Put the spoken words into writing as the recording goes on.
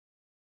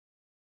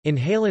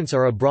Inhalants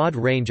are a broad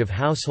range of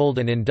household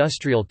and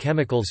industrial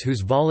chemicals whose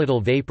volatile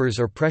vapors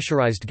or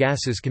pressurized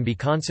gases can be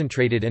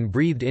concentrated and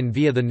breathed in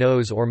via the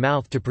nose or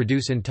mouth to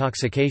produce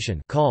intoxication,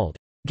 called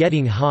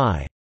getting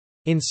high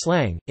in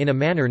slang, in a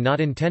manner not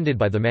intended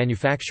by the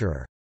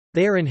manufacturer.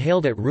 They are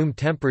inhaled at room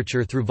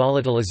temperature through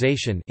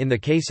volatilization in the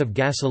case of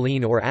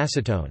gasoline or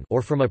acetone,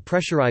 or from a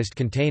pressurized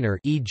container,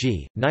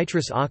 e.g.,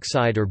 nitrous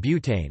oxide or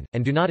butane,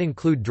 and do not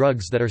include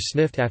drugs that are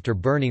sniffed after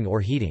burning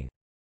or heating.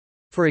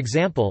 For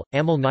example,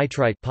 amyl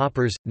nitrite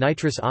poppers,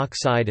 nitrous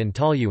oxide and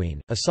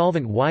toluene, a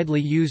solvent widely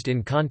used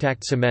in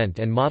contact cement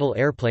and model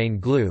airplane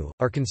glue,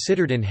 are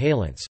considered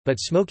inhalants, but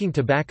smoking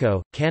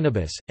tobacco,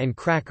 cannabis, and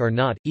crack are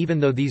not, even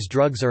though these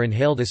drugs are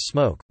inhaled as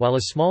smoke. While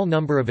a small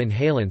number of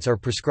inhalants are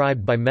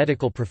prescribed by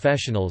medical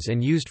professionals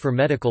and used for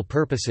medical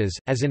purposes,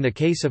 as in the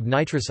case of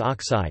nitrous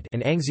oxide,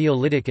 an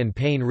anxiolytic and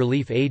pain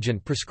relief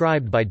agent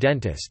prescribed by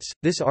dentists,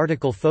 this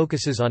article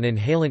focuses on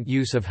inhalant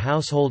use of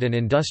household and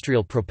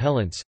industrial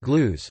propellants,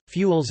 glues,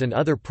 fuels and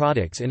other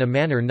products in a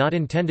manner not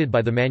intended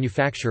by the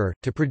manufacturer,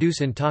 to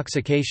produce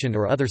intoxication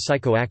or other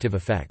psychoactive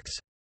effects.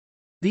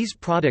 These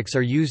products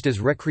are used as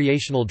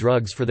recreational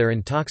drugs for their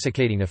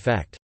intoxicating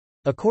effect.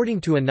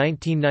 According to a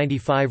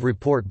 1995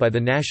 report by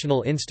the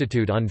National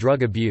Institute on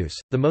Drug Abuse,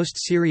 the most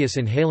serious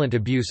inhalant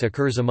abuse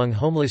occurs among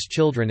homeless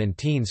children and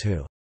teens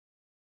who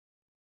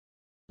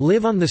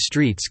live on the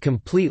streets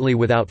completely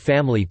without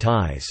family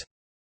ties.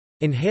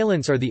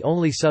 Inhalants are the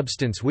only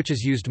substance which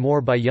is used more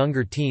by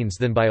younger teens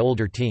than by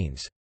older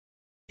teens.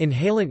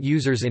 Inhalant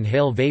users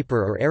inhale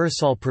vapor or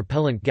aerosol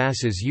propellant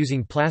gases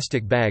using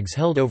plastic bags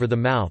held over the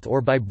mouth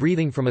or by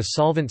breathing from a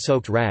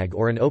solvent-soaked rag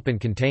or an open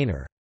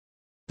container.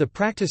 The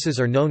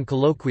practices are known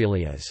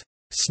colloquially as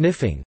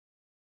sniffing,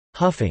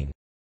 huffing,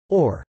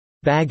 or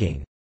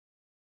bagging.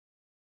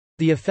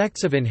 The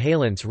effects of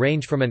inhalants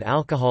range from an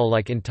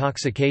alcohol-like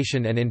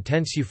intoxication and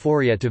intense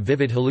euphoria to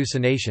vivid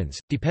hallucinations,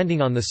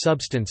 depending on the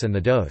substance and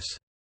the dose.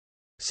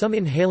 Some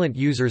inhalant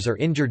users are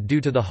injured due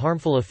to the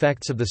harmful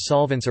effects of the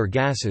solvents or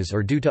gases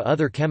or due to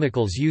other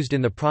chemicals used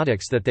in the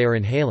products that they are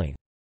inhaling.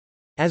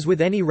 As with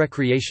any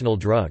recreational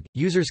drug,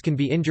 users can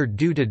be injured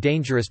due to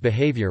dangerous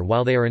behavior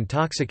while they are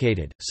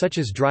intoxicated, such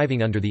as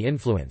driving under the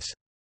influence.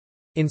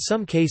 In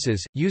some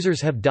cases,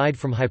 users have died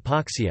from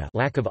hypoxia,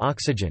 lack of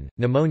oxygen,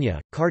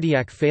 pneumonia,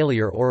 cardiac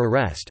failure or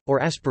arrest,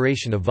 or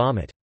aspiration of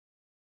vomit.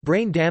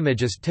 Brain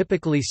damage is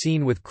typically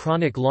seen with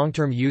chronic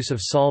long-term use of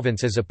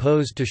solvents as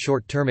opposed to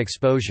short-term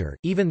exposure.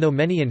 Even though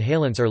many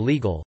inhalants are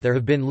legal, there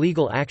have been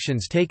legal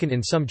actions taken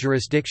in some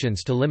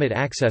jurisdictions to limit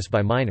access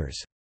by minors.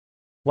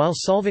 While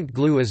solvent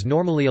glue is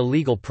normally a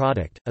legal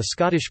product, a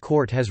Scottish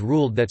court has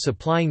ruled that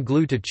supplying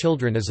glue to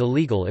children is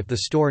illegal if the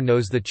store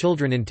knows the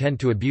children intend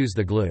to abuse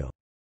the glue.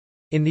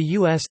 In the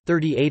U.S.,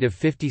 38 of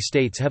 50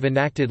 states have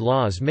enacted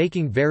laws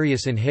making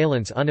various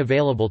inhalants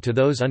unavailable to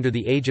those under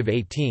the age of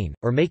 18,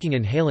 or making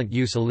inhalant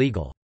use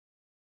illegal.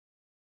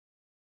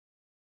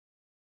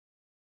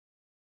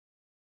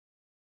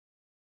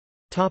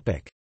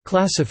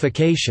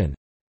 Classification.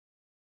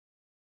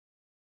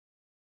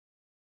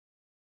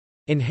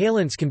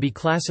 Inhalants can be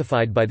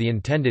classified by the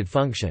intended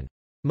function.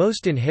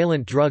 Most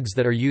inhalant drugs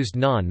that are used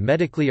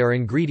non-medically are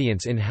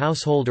ingredients in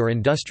household or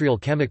industrial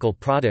chemical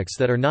products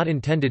that are not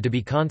intended to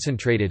be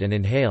concentrated and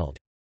inhaled.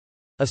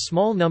 A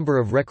small number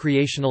of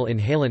recreational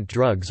inhalant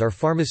drugs are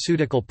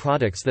pharmaceutical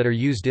products that are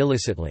used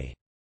illicitly.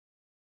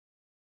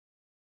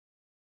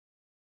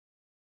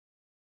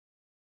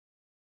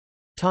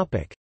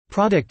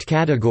 Product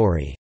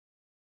category.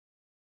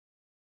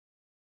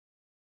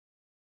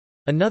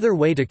 Another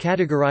way to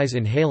categorize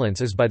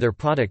inhalants is by their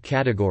product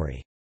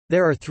category.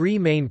 There are three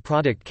main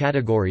product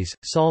categories: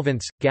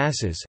 solvents,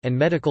 gases, and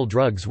medical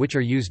drugs which are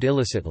used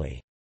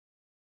illicitly.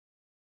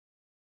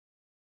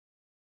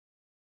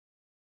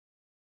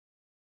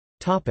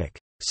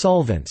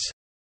 Solvents.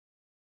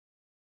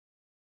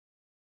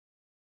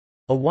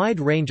 A wide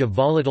range of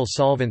volatile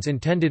solvents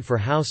intended for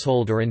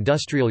household or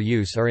industrial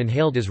use are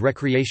inhaled as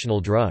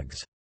recreational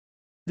drugs.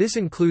 This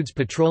includes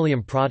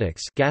petroleum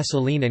products,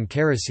 gasoline and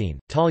kerosene,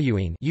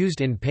 toluene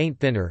used in paint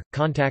thinner,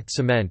 contact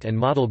cement and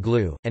model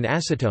glue, and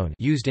acetone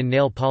used in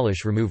nail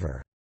polish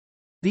remover.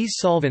 These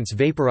solvents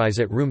vaporize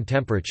at room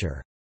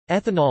temperature.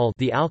 Ethanol,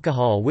 the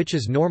alcohol which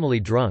is normally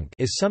drunk,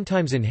 is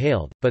sometimes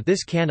inhaled, but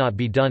this cannot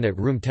be done at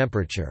room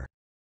temperature.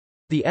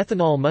 The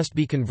ethanol must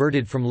be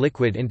converted from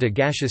liquid into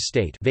gaseous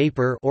state,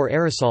 vapor or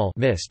aerosol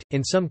mist,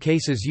 in some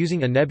cases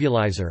using a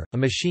nebulizer, a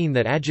machine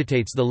that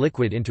agitates the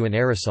liquid into an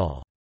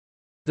aerosol.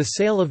 The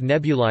sale of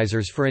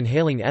nebulizers for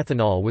inhaling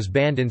ethanol was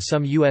banned in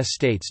some U.S.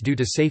 states due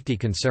to safety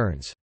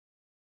concerns.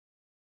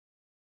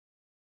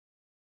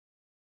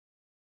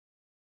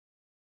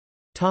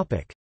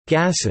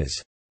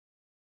 Gases.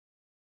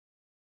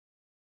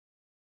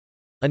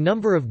 A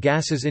number of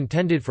gases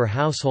intended for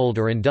household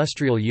or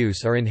industrial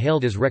use are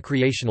inhaled as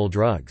recreational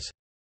drugs.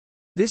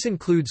 This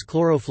includes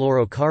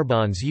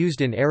chlorofluorocarbons used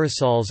in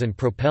aerosols and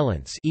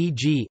propellants,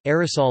 e.g.,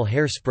 aerosol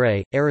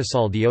hairspray,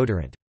 aerosol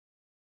deodorant.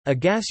 A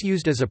gas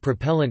used as a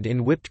propellant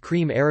in whipped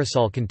cream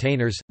aerosol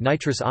containers,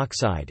 nitrous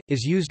oxide,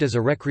 is used as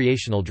a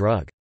recreational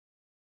drug.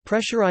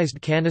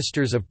 Pressurized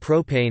canisters of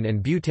propane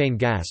and butane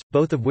gas,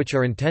 both of which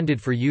are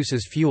intended for use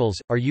as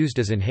fuels, are used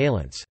as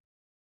inhalants.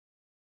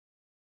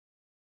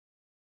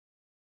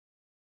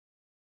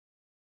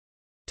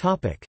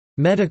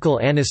 Medical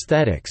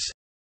anesthetics.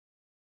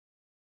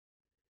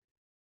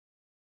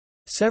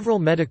 Several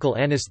medical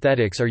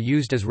anesthetics are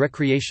used as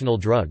recreational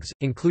drugs,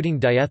 including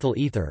diethyl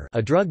ether,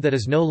 a drug that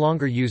is no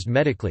longer used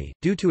medically,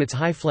 due to its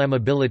high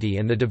flammability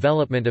and the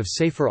development of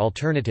safer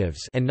alternatives,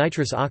 and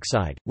nitrous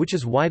oxide, which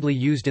is widely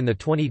used in the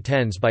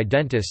 2010s by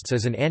dentists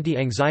as an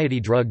anti-anxiety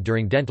drug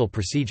during dental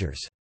procedures.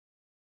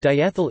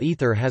 Diethyl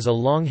ether has a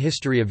long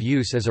history of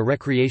use as a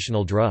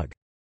recreational drug.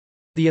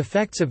 The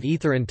effects of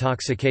ether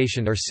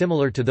intoxication are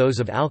similar to those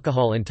of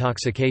alcohol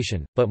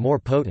intoxication, but more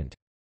potent.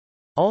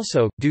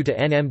 Also, due to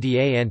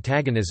NMDA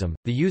antagonism,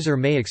 the user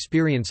may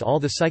experience all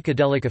the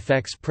psychedelic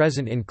effects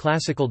present in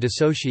classical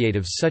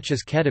dissociatives such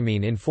as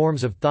ketamine in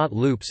forms of thought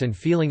loops and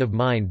feeling of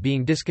mind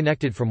being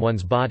disconnected from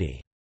one's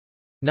body.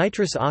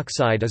 Nitrous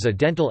oxide is a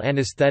dental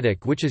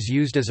anesthetic which is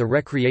used as a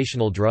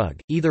recreational drug,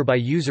 either by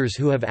users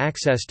who have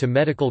access to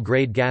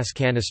medical-grade gas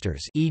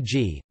canisters,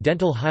 e.g.,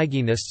 dental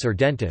hygienists or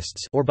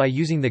dentists, or by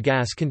using the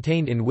gas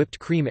contained in whipped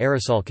cream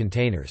aerosol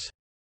containers.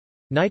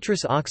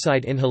 Nitrous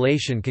oxide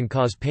inhalation can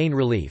cause pain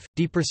relief,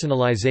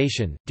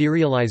 depersonalization,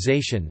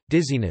 derealization,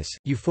 dizziness,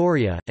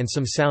 euphoria, and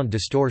some sound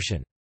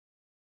distortion.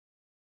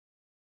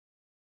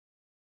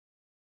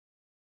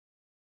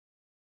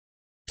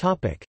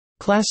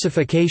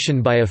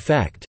 Classification by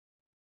effect.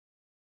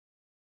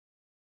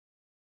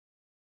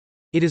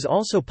 It is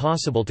also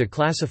possible to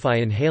classify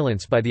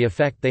inhalants by the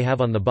effect they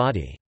have on the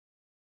body.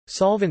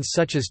 Solvents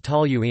such as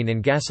toluene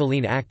and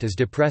gasoline act as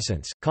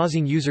depressants,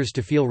 causing users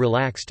to feel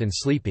relaxed and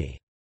sleepy.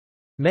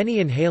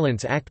 Many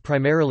inhalants act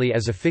primarily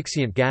as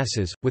asphyxiant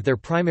gases, with their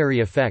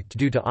primary effect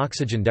due to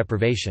oxygen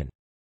deprivation.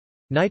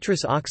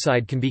 Nitrous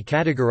oxide can be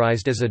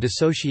categorized as a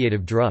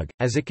dissociative drug,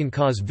 as it can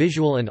cause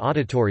visual and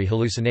auditory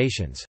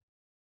hallucinations.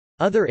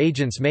 Other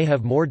agents may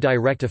have more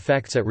direct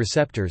effects at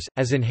receptors,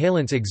 as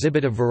inhalants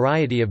exhibit a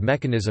variety of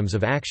mechanisms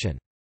of action.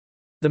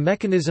 The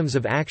mechanisms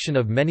of action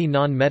of many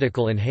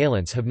non-medical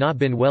inhalants have not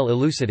been well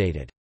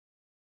elucidated.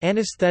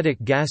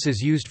 Anesthetic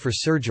gases used for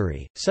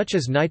surgery, such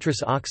as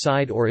nitrous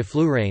oxide or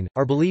efflurane,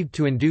 are believed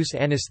to induce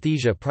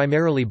anesthesia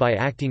primarily by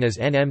acting as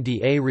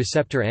NMDA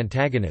receptor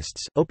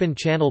antagonists,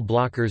 open-channel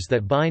blockers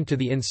that bind to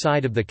the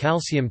inside of the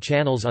calcium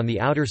channels on the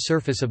outer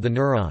surface of the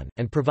neuron,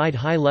 and provide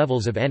high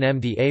levels of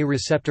NMDA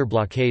receptor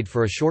blockade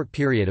for a short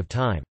period of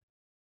time.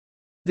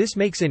 This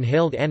makes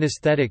inhaled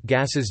anesthetic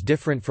gases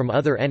different from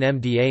other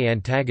NMDA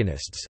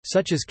antagonists,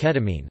 such as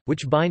ketamine,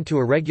 which bind to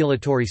a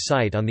regulatory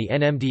site on the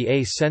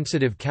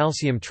NMDA-sensitive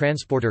calcium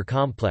transporter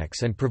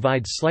complex and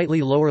provide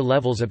slightly lower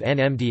levels of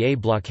NMDA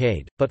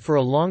blockade, but for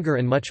a longer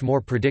and much more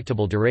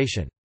predictable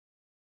duration.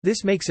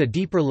 This makes a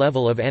deeper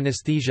level of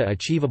anesthesia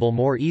achievable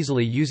more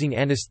easily using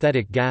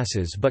anesthetic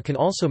gases but can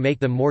also make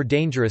them more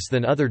dangerous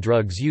than other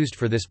drugs used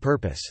for this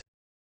purpose.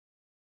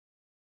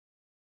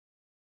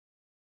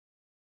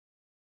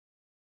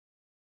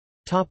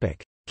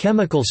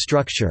 Chemical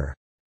structure.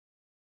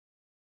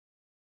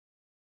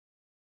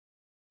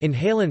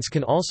 Inhalants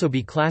can also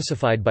be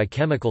classified by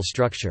chemical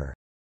structure.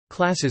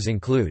 Classes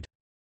include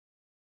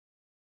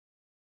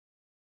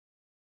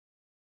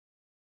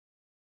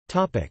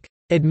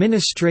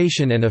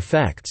administration and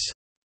effects.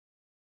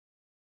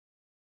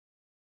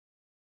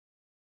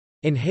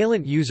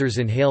 Inhalant users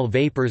inhale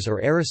vapors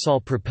or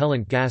aerosol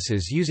propellant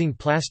gases using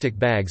plastic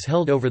bags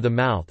held over the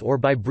mouth or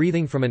by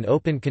breathing from an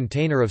open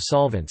container of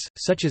solvents,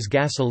 such as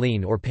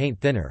gasoline or paint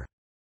thinner.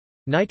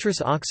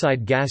 Nitrous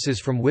oxide gases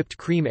from whipped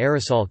cream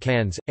aerosol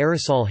cans,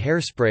 aerosol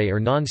hairspray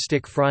or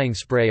non-stick frying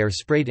spray are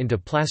sprayed into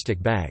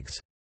plastic bags.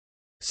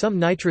 Some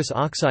nitrous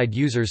oxide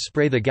users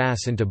spray the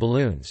gas into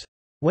balloons.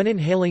 When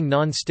inhaling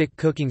non-stick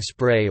cooking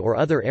spray or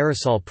other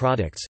aerosol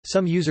products,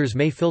 some users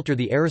may filter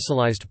the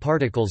aerosolized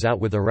particles out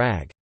with a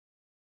rag.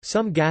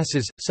 Some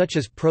gases, such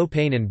as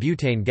propane and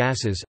butane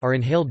gases, are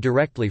inhaled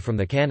directly from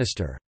the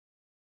canister.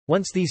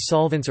 Once these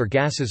solvents or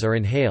gases are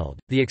inhaled,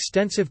 the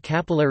extensive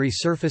capillary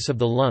surface of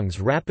the lungs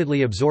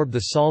rapidly absorb the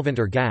solvent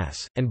or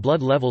gas, and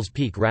blood levels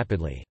peak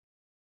rapidly.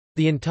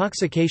 The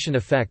intoxication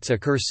effects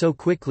occur so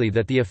quickly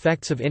that the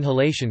effects of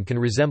inhalation can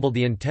resemble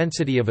the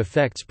intensity of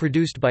effects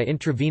produced by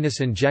intravenous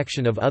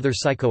injection of other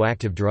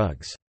psychoactive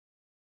drugs.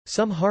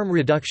 Some harm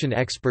reduction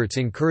experts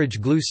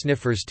encourage glue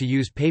sniffers to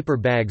use paper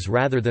bags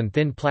rather than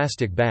thin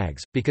plastic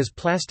bags, because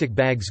plastic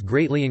bags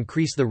greatly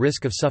increase the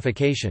risk of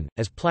suffocation,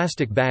 as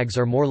plastic bags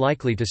are more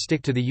likely to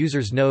stick to the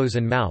user's nose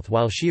and mouth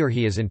while she or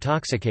he is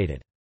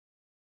intoxicated.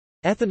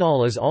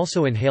 Ethanol is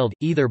also inhaled,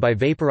 either by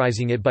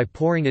vaporizing it by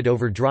pouring it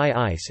over dry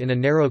ice in a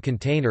narrow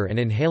container and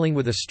inhaling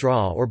with a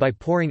straw, or by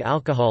pouring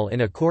alcohol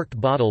in a corked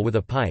bottle with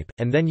a pipe,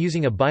 and then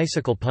using a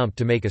bicycle pump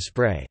to make a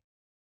spray.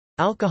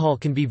 Alcohol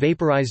can be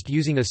vaporized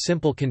using a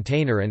simple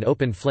container and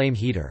open flame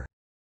heater.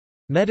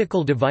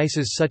 Medical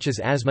devices such as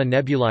asthma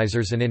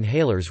nebulizers and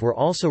inhalers were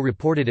also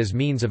reported as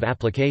means of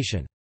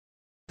application.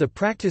 The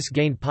practice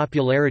gained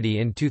popularity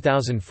in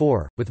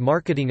 2004, with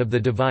marketing of the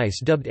device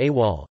dubbed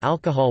AWOL,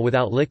 alcohol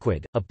without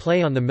liquid, a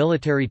play on the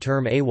military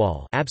term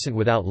AWOL, absent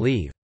without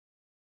leave.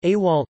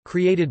 AWOL,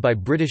 created by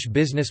British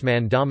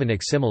businessman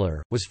Dominic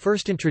Similar, was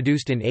first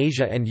introduced in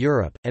Asia and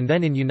Europe, and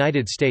then in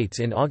United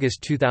States in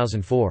August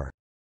 2004.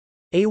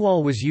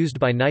 AWOL was used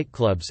by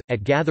nightclubs,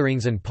 at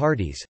gatherings and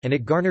parties, and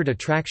it garnered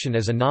attraction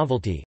as a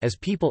novelty, as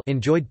people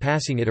enjoyed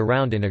passing it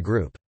around in a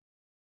group.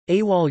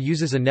 AWOL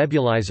uses a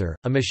nebulizer,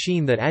 a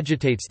machine that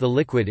agitates the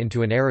liquid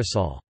into an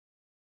aerosol.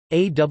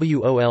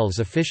 AWOL's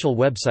official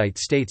website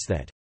states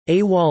that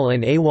AWOL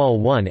and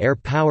AWOL-1 are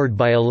powered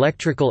by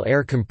electrical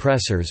air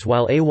compressors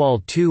while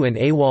AWOL-2 and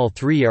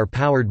AWOL-3 are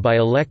powered by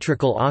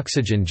electrical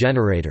oxygen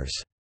generators,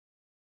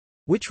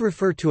 which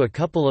refer to a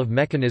couple of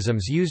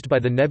mechanisms used by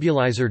the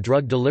nebulizer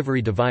drug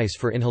delivery device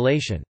for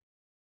inhalation.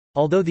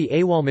 Although the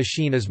AWOL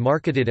machine is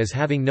marketed as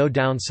having no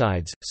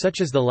downsides,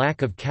 such as the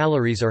lack of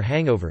calories or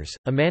hangovers,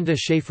 Amanda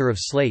Schaefer of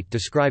Slate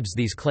describes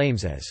these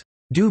claims as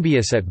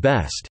dubious at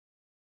best.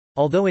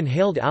 Although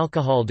inhaled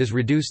alcohol does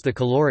reduce the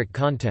caloric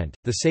content,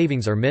 the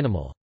savings are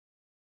minimal.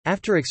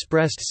 After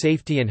expressed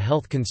safety and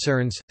health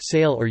concerns,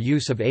 sale or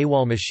use of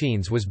AWOL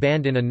machines was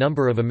banned in a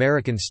number of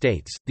American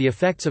states. The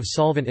effects of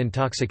solvent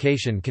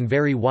intoxication can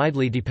vary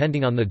widely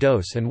depending on the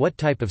dose and what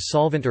type of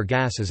solvent or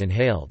gas is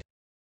inhaled.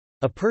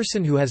 A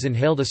person who has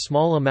inhaled a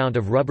small amount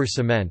of rubber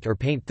cement or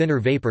paint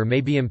thinner vapor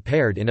may be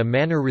impaired in a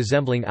manner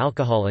resembling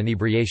alcohol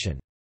inebriation.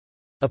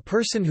 A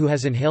person who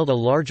has inhaled a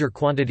larger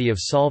quantity of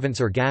solvents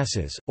or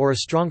gases, or a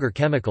stronger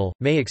chemical,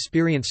 may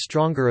experience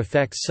stronger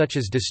effects such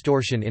as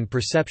distortion in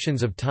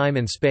perceptions of time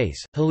and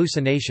space,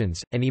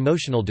 hallucinations, and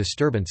emotional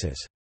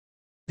disturbances.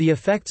 The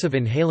effects of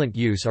inhalant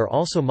use are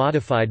also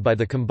modified by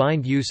the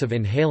combined use of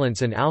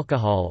inhalants and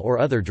alcohol or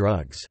other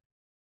drugs.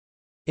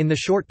 In the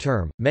short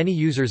term, many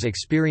users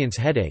experience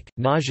headache,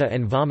 nausea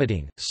and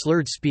vomiting,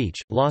 slurred speech,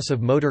 loss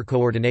of motor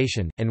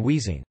coordination, and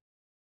wheezing.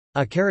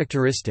 A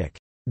characteristic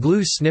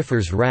glue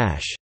sniffer's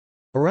rash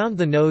around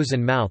the nose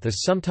and mouth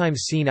is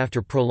sometimes seen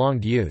after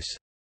prolonged use.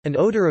 An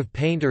odor of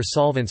paint or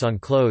solvents on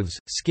clothes,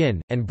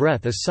 skin, and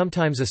breath is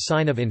sometimes a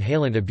sign of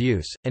inhalant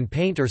abuse, and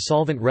paint or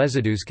solvent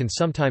residues can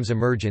sometimes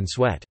emerge in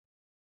sweat.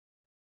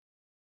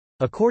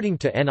 According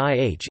to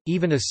NIH,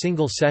 even a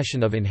single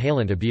session of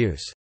inhalant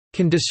abuse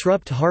can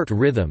disrupt heart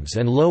rhythms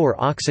and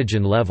lower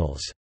oxygen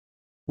levels,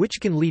 which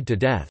can lead to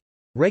death.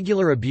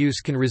 Regular abuse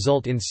can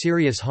result in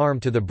serious harm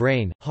to the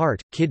brain,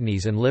 heart,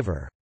 kidneys and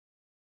liver.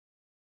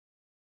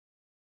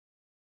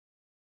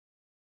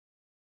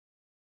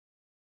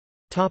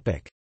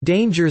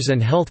 Dangers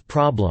and health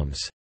problems.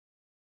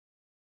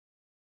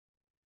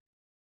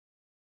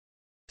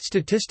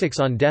 Statistics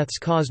on deaths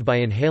caused by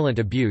inhalant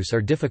abuse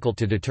are difficult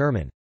to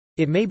determine.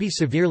 It may be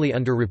severely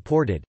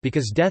underreported,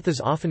 because death is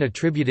often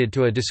attributed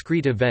to a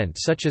discrete event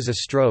such as a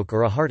stroke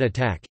or a heart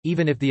attack,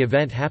 even if the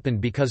event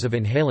happened because of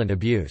inhalant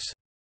abuse.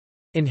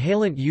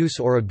 Inhalant use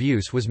or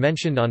abuse was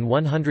mentioned on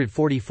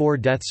 144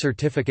 death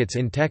certificates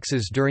in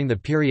Texas during the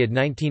period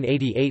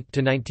 1988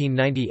 to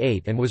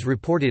 1998 and was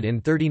reported in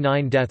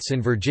 39 deaths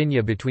in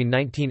Virginia between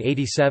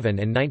 1987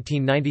 and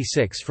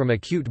 1996 from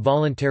acute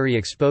voluntary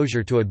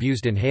exposure to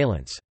abused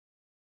inhalants.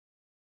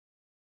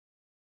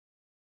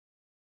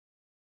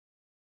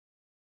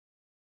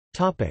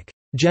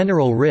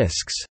 General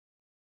risks.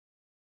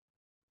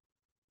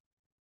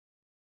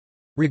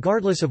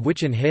 Regardless of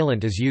which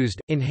inhalant is used,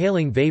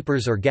 inhaling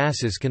vapors or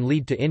gases can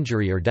lead to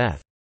injury or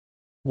death.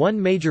 One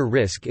major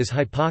risk is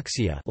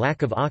hypoxia,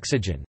 lack of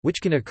oxygen,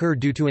 which can occur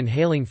due to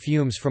inhaling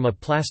fumes from a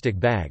plastic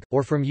bag,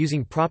 or from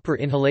using proper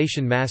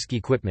inhalation mask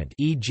equipment,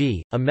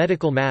 e.g., a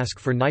medical mask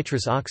for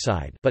nitrous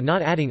oxide, but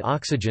not adding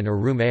oxygen or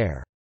room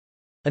air.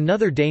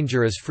 Another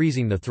danger is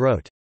freezing the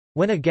throat.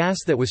 When a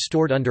gas that was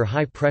stored under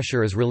high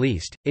pressure is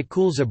released, it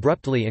cools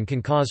abruptly and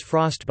can cause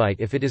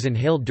frostbite if it is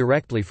inhaled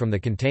directly from the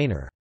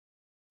container.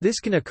 This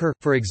can occur,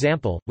 for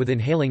example, with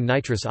inhaling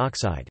nitrous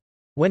oxide.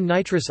 When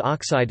nitrous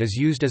oxide is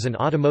used as an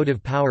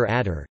automotive power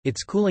adder,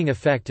 its cooling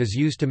effect is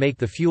used to make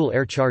the fuel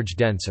air charge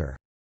denser.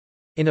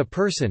 In a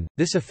person,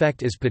 this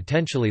effect is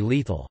potentially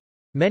lethal.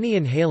 Many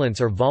inhalants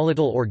are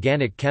volatile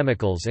organic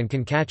chemicals and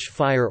can catch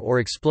fire or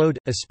explode,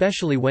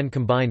 especially when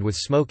combined with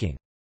smoking.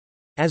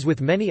 As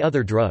with many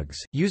other drugs,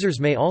 users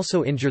may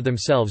also injure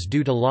themselves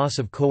due to loss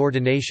of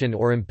coordination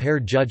or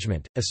impaired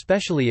judgment,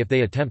 especially if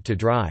they attempt to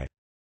drive.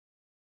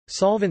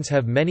 Solvents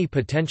have many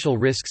potential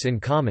risks in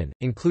common,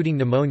 including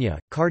pneumonia,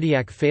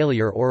 cardiac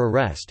failure or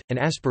arrest, and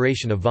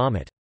aspiration of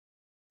vomit.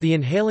 The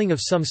inhaling of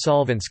some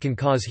solvents can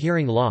cause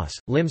hearing loss,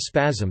 limb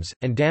spasms,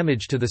 and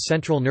damage to the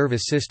central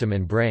nervous system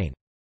and brain.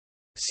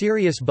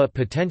 Serious but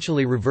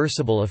potentially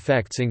reversible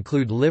effects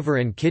include liver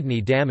and kidney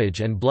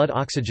damage and blood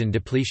oxygen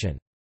depletion.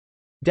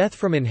 Death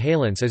from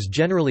inhalants is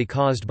generally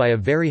caused by a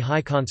very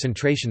high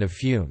concentration of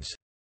fumes.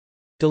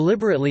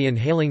 Deliberately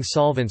inhaling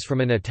solvents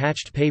from an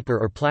attached paper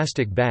or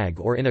plastic bag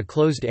or in a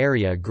closed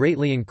area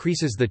greatly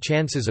increases the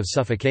chances of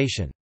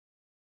suffocation.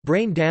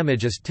 Brain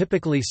damage is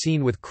typically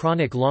seen with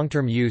chronic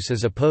long-term use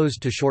as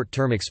opposed to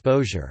short-term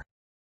exposure.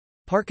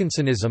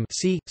 Parkinsonism,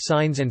 see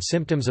signs and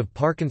symptoms of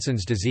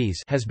Parkinson's disease,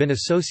 has been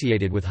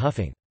associated with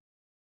huffing.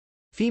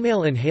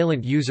 Female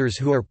inhalant users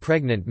who are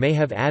pregnant may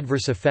have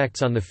adverse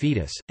effects on the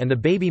fetus, and the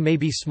baby may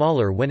be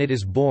smaller when it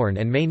is born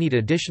and may need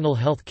additional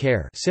health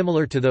care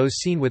similar to those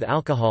seen with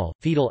alcohol,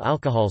 fetal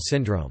alcohol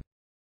syndrome.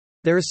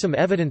 There is some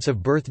evidence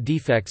of birth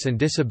defects and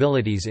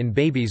disabilities in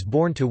babies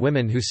born to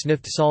women who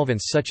sniffed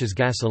solvents such as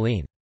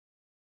gasoline.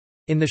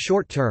 In the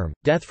short term,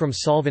 death from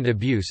solvent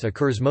abuse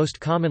occurs most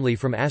commonly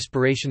from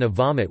aspiration of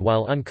vomit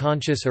while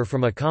unconscious or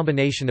from a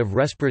combination of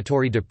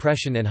respiratory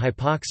depression and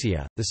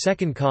hypoxia, the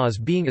second cause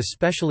being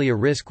especially a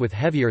risk with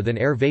heavier than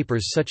air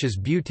vapors such as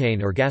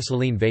butane or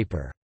gasoline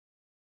vapor.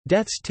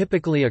 Deaths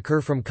typically occur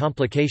from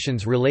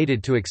complications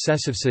related to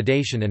excessive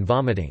sedation and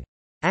vomiting.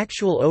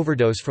 Actual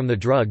overdose from the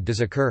drug does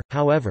occur,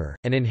 however,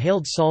 and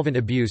inhaled solvent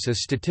abuse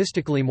is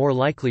statistically more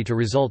likely to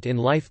result in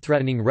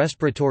life-threatening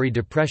respiratory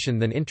depression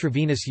than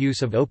intravenous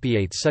use of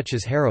opiates such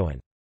as heroin.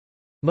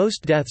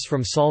 Most deaths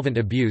from solvent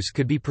abuse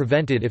could be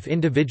prevented if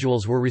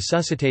individuals were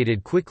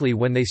resuscitated quickly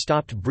when they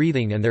stopped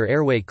breathing and their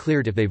airway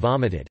cleared if they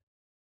vomited.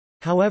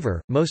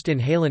 However, most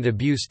inhalant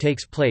abuse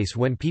takes place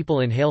when people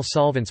inhale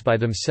solvents by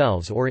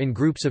themselves or in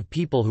groups of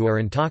people who are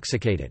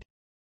intoxicated.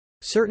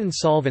 Certain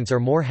solvents are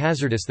more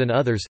hazardous than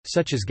others,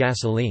 such as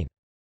gasoline.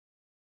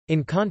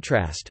 In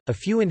contrast, a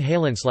few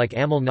inhalants like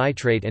amyl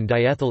nitrate and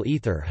diethyl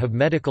ether have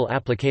medical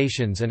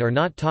applications and are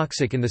not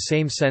toxic in the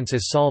same sense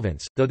as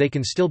solvents, though they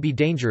can still be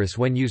dangerous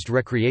when used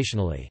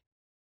recreationally.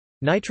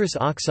 Nitrous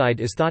oxide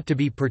is thought to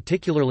be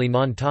particularly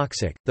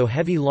non-toxic, though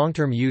heavy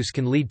long-term use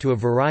can lead to a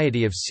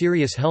variety of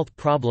serious health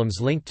problems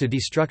linked to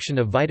destruction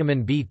of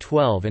vitamin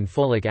B12 and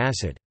folic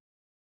acid.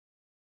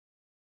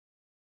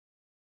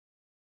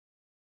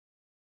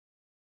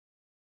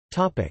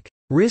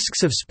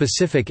 Risks of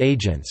specific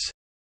agents.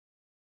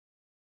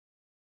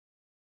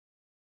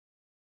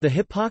 The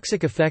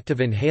hypoxic effect of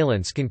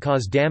inhalants can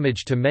cause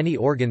damage to many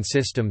organ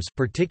systems,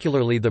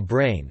 particularly the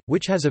brain,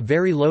 which has a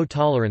very low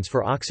tolerance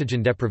for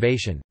oxygen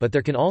deprivation, but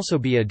there can also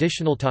be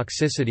additional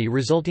toxicity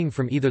resulting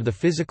from either the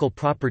physical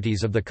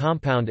properties of the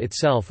compound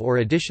itself or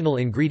additional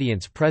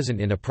ingredients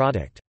present in a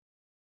product.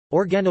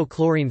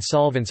 Organochlorine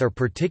solvents are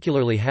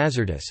particularly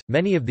hazardous,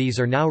 many of these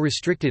are now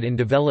restricted in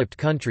developed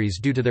countries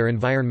due to their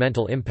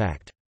environmental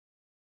impact.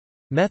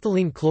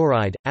 Methylene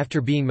chloride,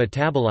 after being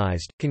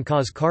metabolized, can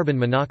cause carbon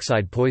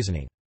monoxide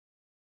poisoning.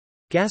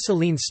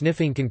 Gasoline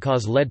sniffing can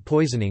cause lead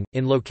poisoning,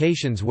 in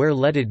locations where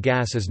leaded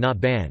gas is not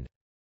banned.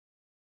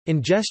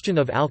 Ingestion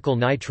of alkyl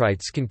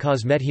nitrites can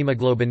cause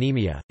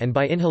methemoglobinemia, and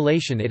by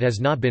inhalation it has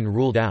not been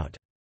ruled out.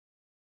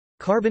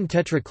 Carbon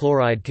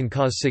tetrachloride can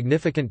cause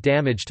significant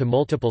damage to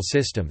multiple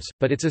systems,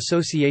 but its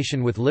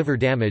association with liver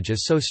damage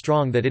is so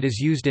strong that it is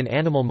used in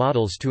animal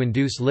models to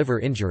induce liver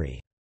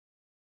injury.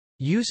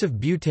 Use of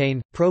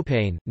butane,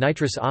 propane,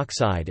 nitrous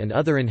oxide and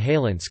other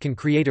inhalants can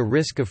create a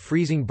risk of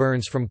freezing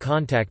burns from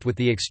contact with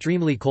the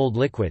extremely cold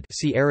liquid,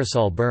 see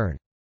aerosol burn.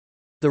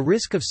 The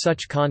risk of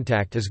such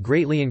contact is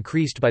greatly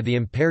increased by the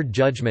impaired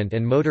judgment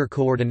and motor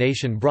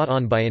coordination brought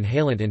on by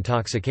inhalant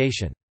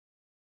intoxication.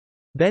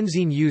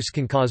 Benzene use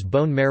can cause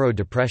bone marrow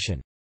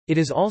depression. It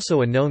is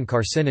also a known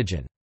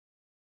carcinogen.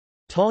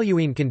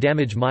 Toluene can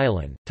damage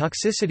myelin.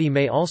 Toxicity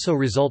may also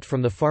result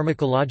from the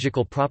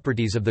pharmacological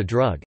properties of the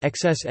drug.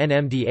 Excess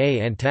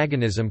NMDA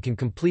antagonism can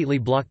completely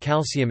block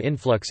calcium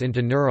influx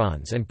into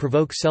neurons and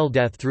provoke cell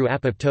death through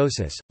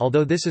apoptosis,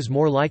 although this is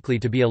more likely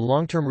to be a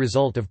long-term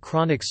result of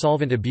chronic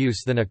solvent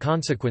abuse than a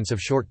consequence of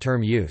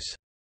short-term use.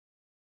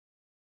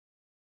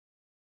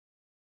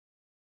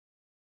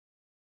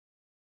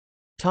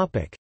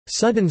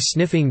 Sudden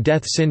sniffing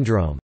death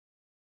syndrome.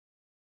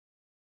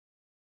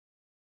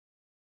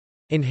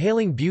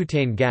 Inhaling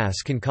butane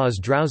gas can cause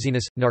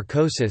drowsiness,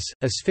 narcosis,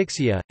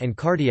 asphyxia, and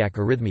cardiac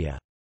arrhythmia.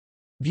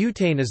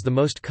 Butane is the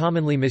most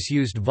commonly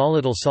misused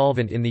volatile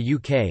solvent in the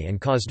UK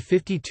and caused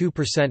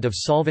 52% of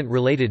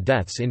solvent-related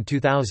deaths in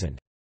 2000.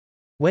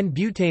 When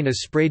butane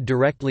is sprayed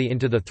directly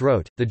into the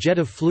throat, the jet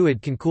of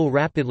fluid can cool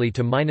rapidly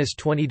to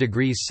 -20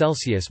 degrees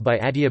Celsius by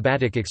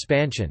adiabatic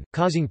expansion,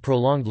 causing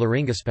prolonged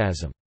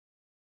laryngospasm.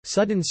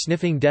 Sudden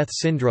sniffing death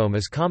syndrome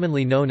is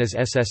commonly known as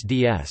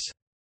SSDS.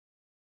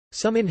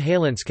 Some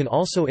inhalants can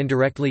also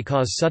indirectly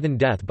cause sudden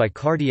death by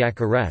cardiac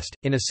arrest,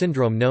 in a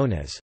syndrome known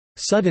as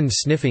sudden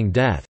sniffing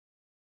death.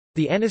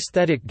 The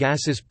anesthetic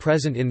gases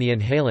present in the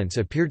inhalants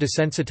appear to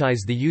sensitize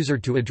the user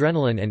to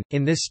adrenaline and,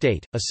 in this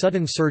state, a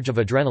sudden surge of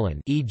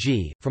adrenaline,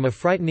 e.g., from a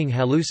frightening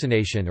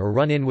hallucination or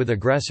run-in with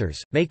aggressors,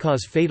 may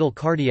cause fatal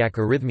cardiac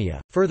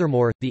arrhythmia.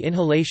 Furthermore, the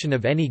inhalation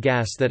of any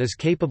gas that is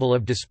capable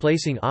of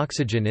displacing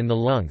oxygen in the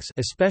lungs,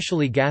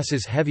 especially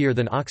gases heavier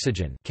than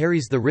oxygen,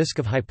 carries the risk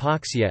of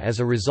hypoxia as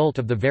a result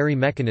of the very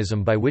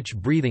mechanism by which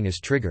breathing is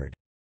triggered.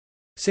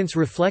 Since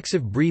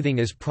reflexive breathing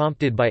is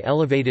prompted by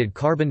elevated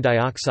carbon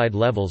dioxide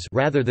levels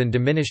rather than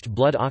diminished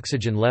blood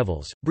oxygen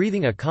levels,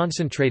 breathing a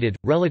concentrated,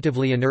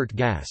 relatively inert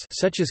gas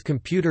such as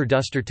computer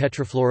dust or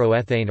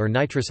tetrafluoroethane or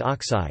nitrous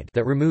oxide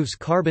that removes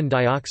carbon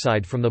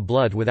dioxide from the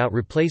blood without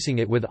replacing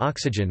it with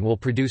oxygen will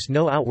produce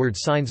no outward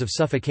signs of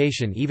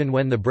suffocation even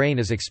when the brain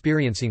is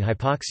experiencing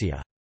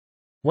hypoxia.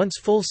 Once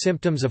full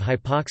symptoms of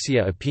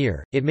hypoxia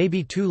appear, it may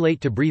be too late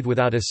to breathe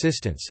without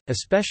assistance,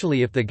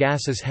 especially if the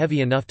gas is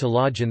heavy enough to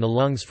lodge in the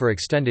lungs for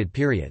extended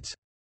periods.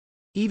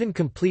 Even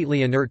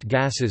completely inert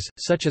gases,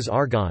 such as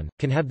argon,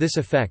 can have this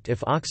effect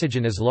if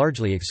oxygen is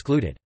largely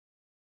excluded.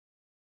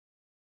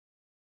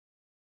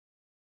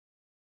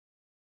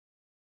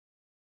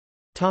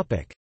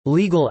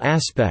 Legal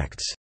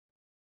aspects.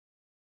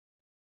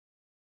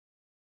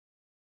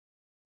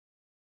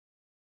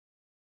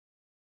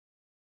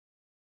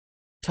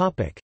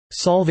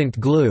 Solvent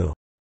glue.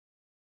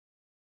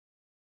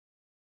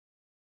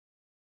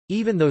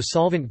 Even though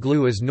solvent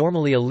glue is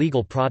normally a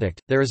legal product,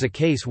 there is a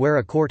case where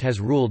a court has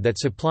ruled that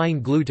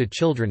supplying glue to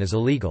children is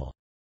illegal.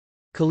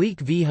 Kalik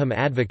v Hum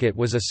Advocate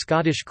was a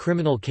Scottish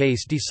criminal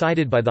case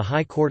decided by the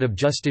High Court of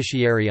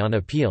Justiciary on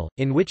appeal,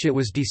 in which it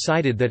was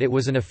decided that it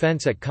was an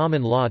offence at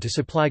common law to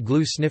supply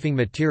glue-sniffing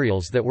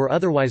materials that were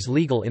otherwise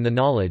legal in the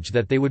knowledge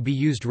that they would be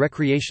used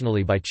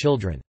recreationally by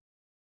children.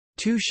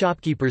 2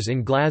 shopkeepers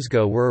in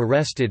Glasgow were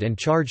arrested and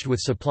charged with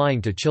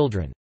supplying to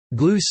children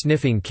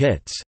glue-sniffing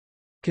kits,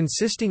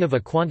 consisting of a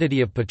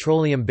quantity of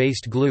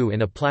petroleum-based glue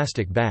in a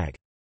plastic bag.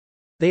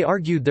 They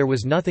argued there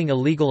was nothing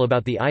illegal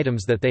about the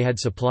items that they had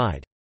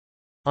supplied.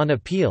 On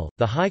appeal,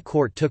 the High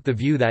Court took the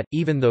view that,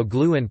 even though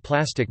glue and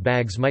plastic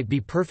bags might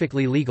be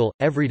perfectly legal,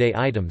 everyday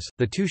items,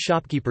 the 2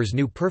 shopkeepers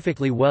knew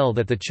perfectly well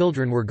that the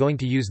children were going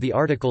to use the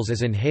articles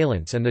as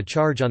inhalants and the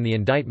charge on the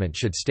indictment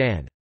should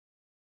stand.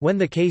 When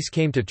the case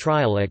came to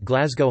trial at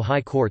Glasgow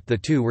High Court, the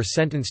 2 were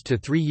sentenced to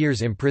 3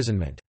 years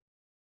imprisonment.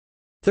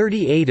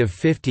 38 of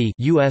 50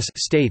 U.S.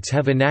 states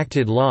have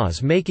enacted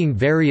laws making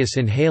various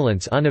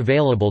inhalants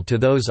unavailable to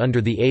those under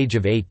the age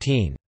of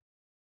 18.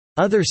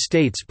 Other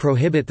states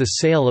prohibit the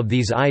sale of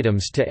these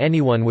items to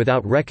anyone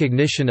without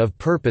recognition of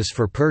purpose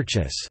for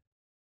purchase.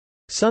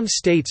 Some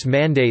states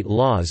mandate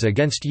laws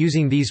against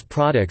using these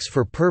products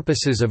for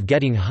purposes of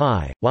getting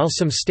high, while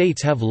some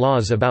states have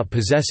laws about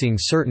possessing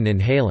certain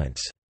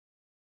inhalants.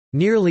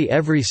 Nearly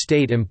every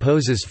state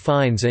imposes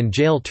fines and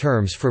jail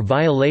terms for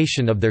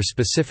violation of their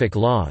specific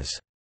laws.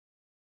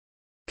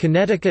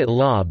 Connecticut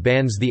law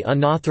bans the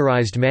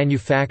unauthorized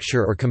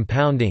manufacture or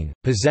compounding,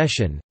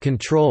 possession,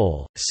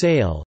 control,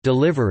 sale,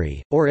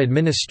 delivery, or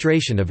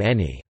administration of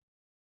any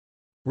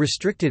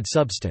restricted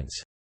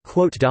substance.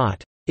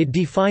 It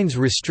defines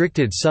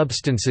restricted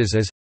substances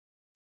as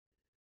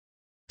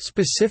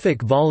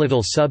specific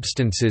volatile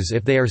substances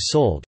if they are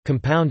sold,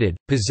 compounded,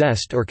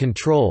 possessed or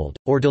controlled,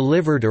 or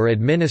delivered or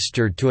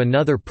administered to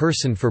another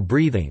person for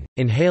breathing,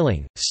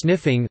 inhaling,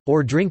 sniffing,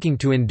 or drinking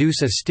to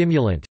induce a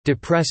stimulant,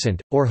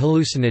 depressant, or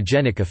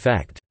hallucinogenic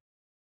effect.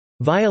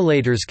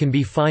 Violators can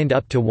be fined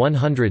up to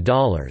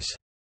 $100.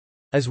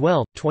 As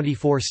well,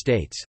 24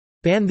 states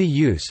ban the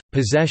use,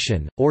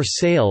 possession, or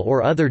sale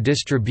or other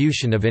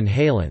distribution of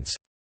inhalants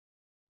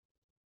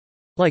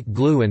like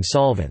glue and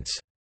solvents.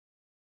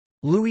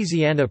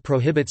 Louisiana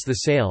prohibits the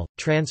sale,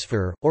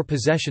 transfer, or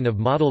possession of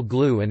model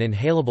glue and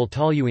inhalable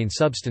toluene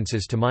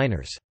substances to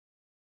minors.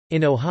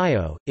 In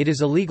Ohio, it is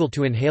illegal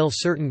to inhale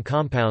certain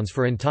compounds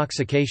for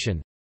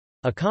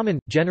intoxication—a common,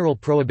 general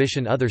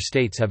prohibition other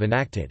states have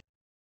enacted.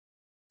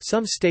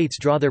 Some states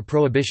draw their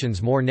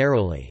prohibitions more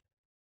narrowly.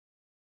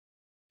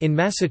 In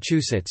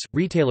Massachusetts,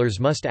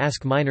 retailers must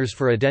ask minors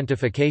for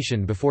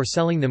identification before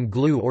selling them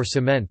glue or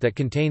cement that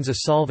contains a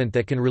solvent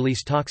that can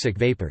release toxic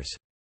vapors.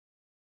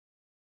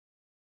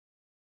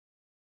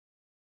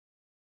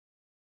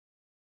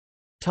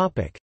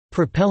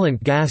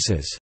 Propellant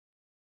gases.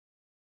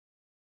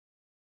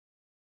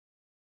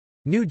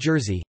 New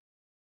Jersey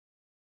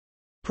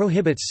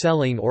prohibits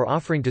selling or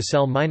offering to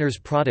sell minors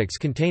products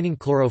containing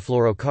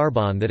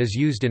chlorofluorocarbon that is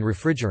used in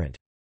refrigerant.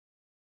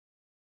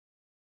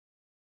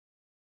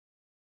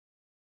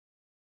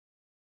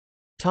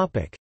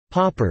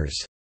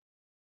 Poppers.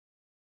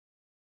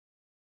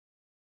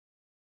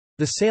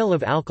 The sale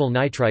of alkyl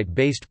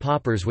nitrite-based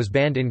poppers was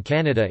banned in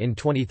Canada in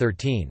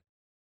 2013.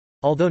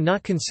 Although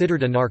not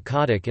considered a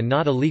narcotic and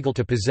not illegal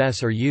to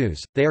possess or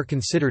use, they are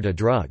considered a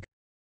drug.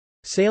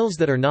 Sales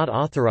that are not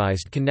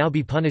authorized can now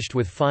be punished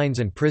with fines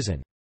and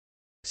prison.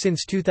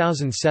 Since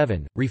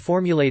 2007,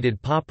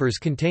 reformulated poppers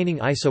containing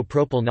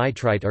isopropyl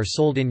nitrite are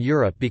sold in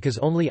Europe because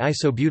only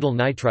isobutyl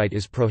nitrite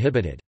is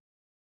prohibited.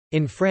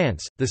 In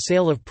France, the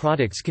sale of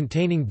products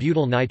containing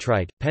butyl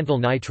nitrite,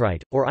 pentyl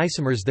nitrite, or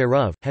isomers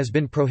thereof, has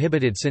been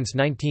prohibited since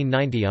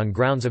 1990 on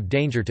grounds of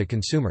danger to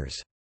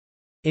consumers.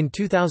 In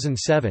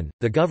 2007,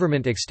 the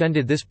government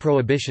extended this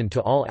prohibition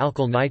to all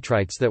alkyl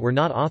nitrites that were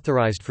not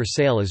authorized for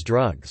sale as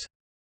drugs.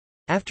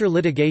 After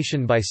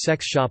litigation by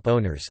sex shop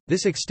owners,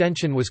 this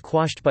extension was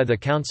quashed by the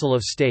Council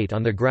of State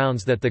on the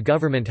grounds that the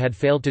government had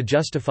failed to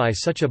justify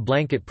such a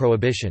blanket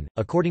prohibition.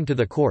 According to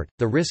the court,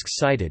 the risks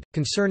cited,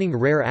 concerning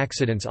rare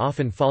accidents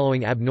often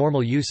following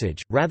abnormal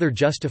usage, rather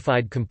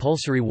justified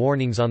compulsory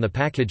warnings on the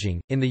packaging.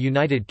 In the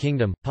United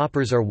Kingdom,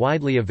 poppers are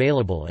widely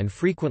available and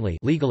frequently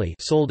legally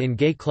sold in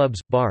gay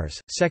clubs,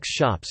 bars, sex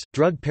shops,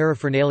 drug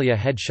paraphernalia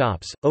head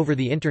shops, over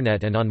the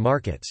internet and on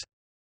markets.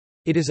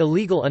 It is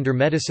illegal under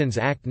Medicines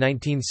Act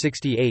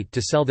 1968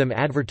 to sell them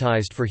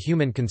advertised for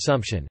human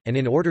consumption, and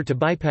in order to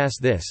bypass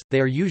this, they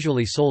are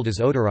usually sold as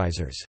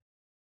odorizers.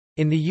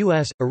 In the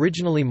U.S.,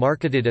 originally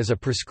marketed as a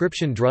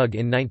prescription drug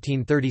in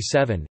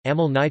 1937,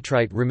 amyl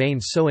nitrite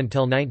remained so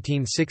until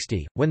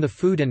 1960, when the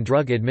Food and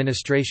Drug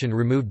Administration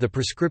removed the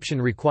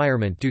prescription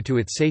requirement due to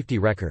its safety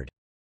record.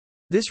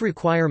 This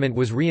requirement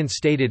was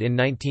reinstated in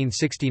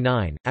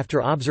 1969,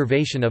 after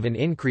observation of an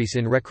increase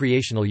in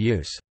recreational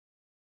use.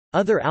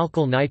 Other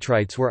alkyl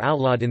nitrites were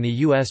outlawed in the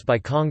U.S. by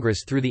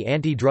Congress through the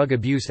Anti-Drug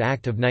Abuse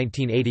Act of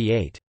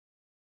 1988.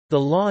 The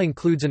law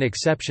includes an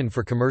exception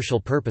for commercial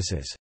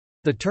purposes.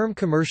 The term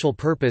commercial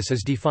purpose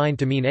is defined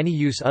to mean any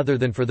use other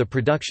than for the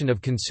production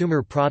of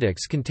consumer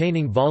products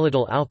containing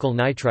volatile alkyl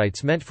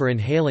nitrites meant for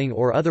inhaling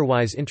or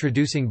otherwise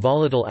introducing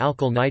volatile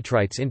alkyl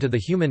nitrites into the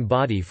human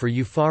body for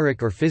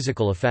euphoric or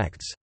physical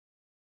effects.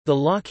 The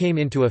law came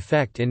into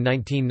effect in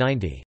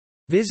 1990.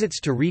 Visits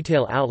to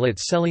retail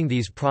outlets selling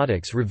these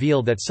products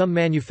reveal that some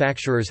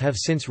manufacturers have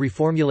since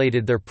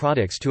reformulated their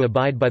products to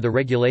abide by the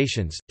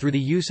regulations, through the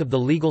use of the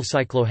legal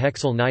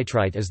cyclohexyl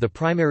nitrite as the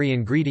primary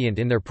ingredient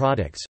in their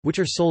products, which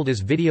are sold as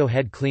video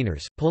head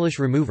cleaners, polish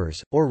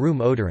removers, or room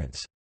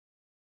odorants.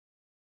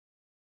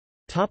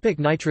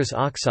 Nitrous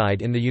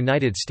oxide. In the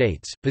United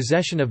States,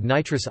 possession of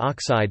nitrous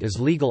oxide is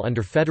legal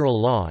under federal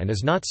law and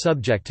is not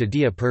subject to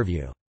DEA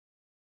purview.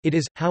 It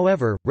is,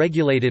 however,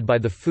 regulated by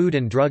the Food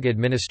and Drug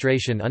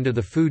Administration under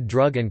the Food,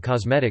 Drug and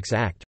Cosmetics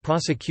Act.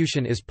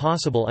 Prosecution is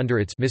possible under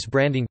its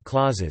misbranding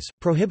clauses,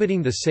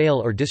 prohibiting the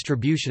sale or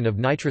distribution of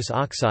nitrous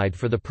oxide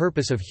for the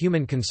purpose of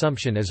human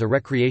consumption as a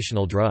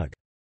recreational drug.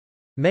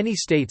 Many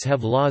states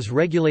have laws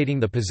regulating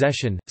the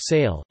possession,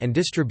 sale, and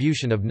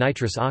distribution of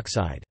nitrous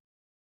oxide.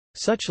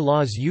 Such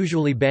laws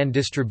usually ban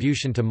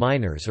distribution to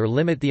minors or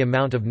limit the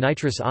amount of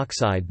nitrous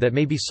oxide that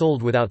may be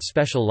sold without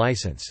special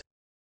license.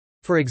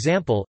 For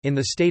example, in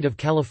the state of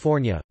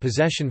California,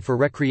 possession for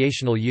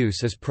recreational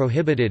use is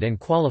prohibited and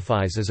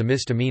qualifies as a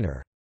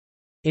misdemeanor.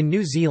 In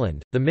New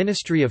Zealand, the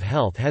Ministry of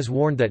Health has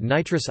warned that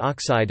nitrous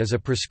oxide is a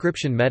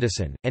prescription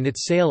medicine, and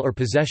its sale or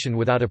possession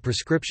without a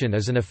prescription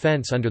is an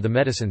offence under the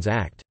Medicines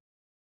Act.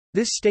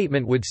 This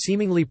statement would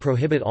seemingly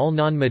prohibit all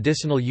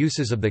non-medicinal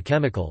uses of the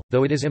chemical,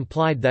 though it is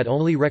implied that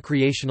only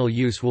recreational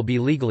use will be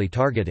legally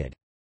targeted.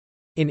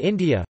 In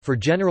India, for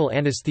general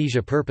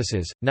anesthesia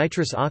purposes,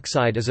 nitrous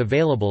oxide is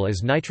available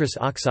as nitrous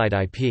oxide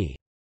IP.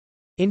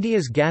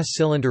 India's gas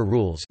cylinder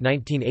rules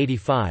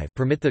 1985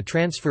 permit the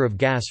transfer of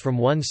gas from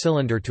one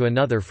cylinder to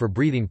another for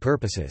breathing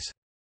purposes.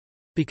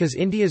 Because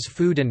India's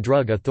Food and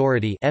Drug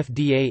Authority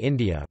 (FDA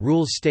India)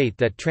 rules state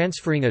that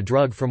transferring a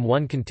drug from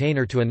one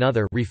container to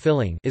another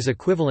refilling is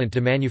equivalent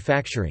to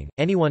manufacturing,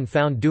 anyone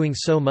found doing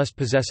so must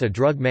possess a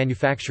drug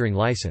manufacturing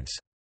license.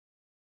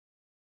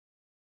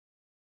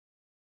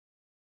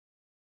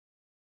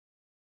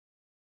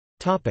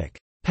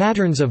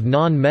 Patterns of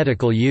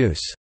non-medical use.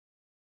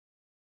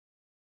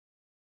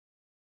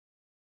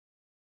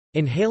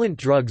 Inhalant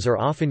drugs are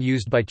often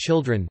used by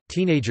children,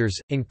 teenagers,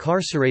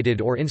 incarcerated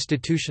or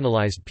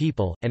institutionalized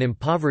people, and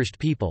impoverished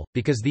people,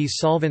 because these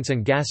solvents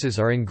and gases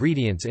are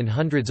ingredients in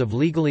hundreds of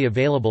legally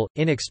available,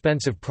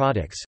 inexpensive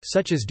products,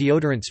 such as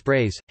deodorant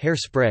sprays, hair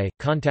spray,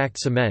 contact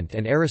cement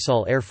and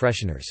aerosol air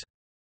fresheners.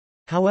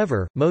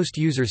 However, most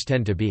users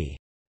tend to be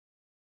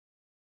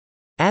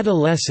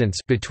adolescents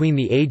between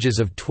the ages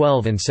of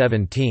 12 and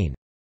 17.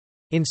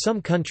 In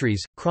some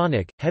countries,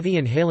 chronic, heavy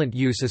inhalant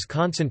use is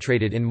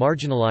concentrated in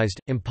marginalized,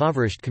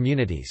 impoverished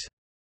communities.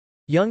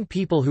 Young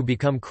people who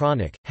become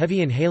chronic,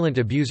 heavy inhalant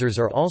abusers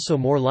are also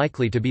more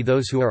likely to be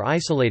those who are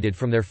isolated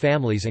from their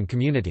families and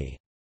community.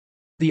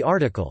 The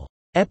article,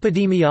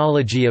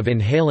 "Epidemiology of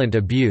Inhalant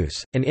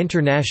Abuse, an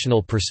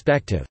International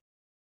Perspective,"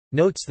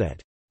 notes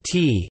that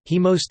the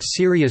most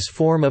serious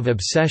form of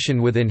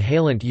obsession with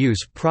inhalant use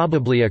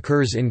probably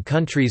occurs in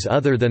countries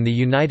other than the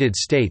United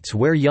States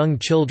where young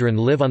children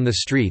live on the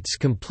streets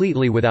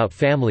completely without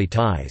family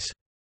ties.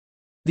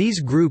 These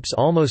groups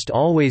almost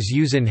always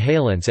use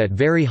inhalants at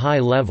very high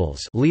levels.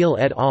 Leal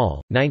et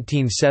al.,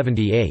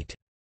 1978.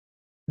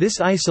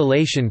 This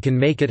isolation can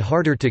make it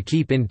harder to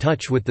keep in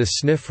touch with the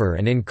sniffer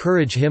and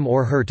encourage him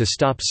or her to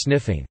stop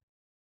sniffing.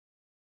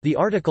 The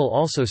article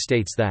also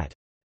states that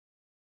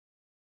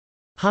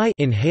high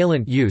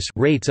inhalant use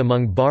rates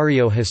among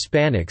barrio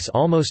Hispanics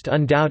almost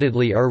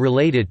undoubtedly are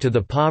related to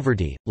the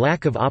poverty,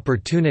 lack of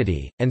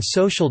opportunity, and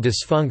social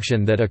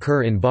dysfunction that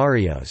occur in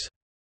barrios,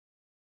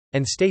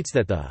 and states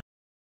that the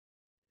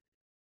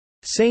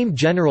same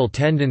general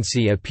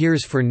tendency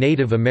appears for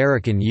Native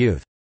American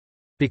youth.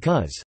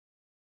 Because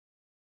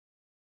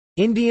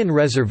Indian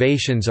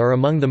reservations are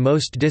among the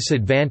most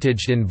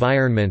disadvantaged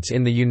environments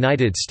in the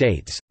United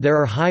States, there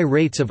are high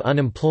rates of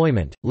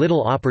unemployment,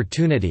 little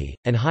opportunity,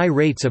 and high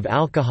rates of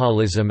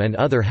alcoholism and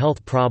other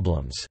health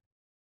problems.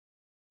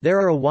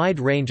 There are a wide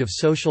range of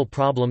social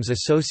problems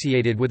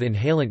associated with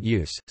inhalant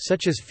use,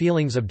 such as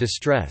feelings of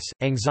distress,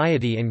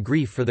 anxiety and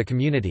grief for the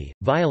community,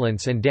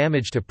 violence and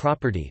damage to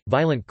property,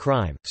 violent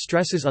crime,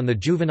 stresses on the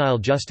juvenile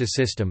justice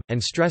system,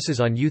 and stresses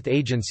on youth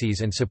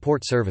agencies and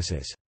support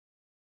services.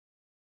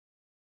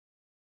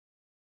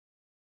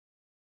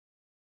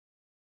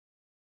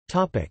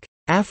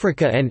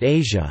 Africa and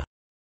Asia.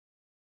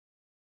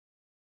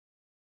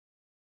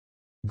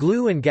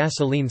 Glue and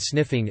gasoline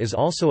sniffing is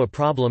also a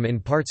problem in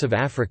parts of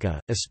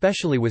Africa,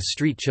 especially with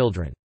street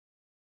children.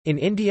 In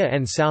India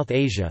and South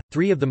Asia,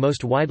 3 of the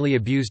most widely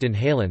abused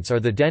inhalants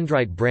are the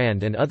dendrite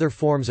brand and other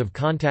forms of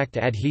contact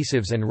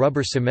adhesives and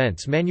rubber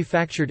cements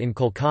manufactured in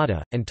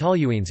Kolkata, and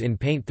toluenes in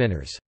paint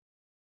thinners.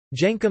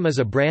 Jenkem is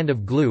a brand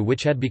of glue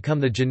which had become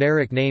the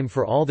generic name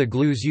for all the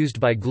glues used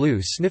by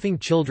glue-sniffing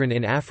children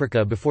in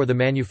Africa before the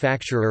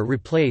manufacturer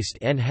replaced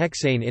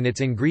N-hexane in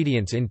its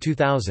ingredients in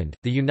 2000.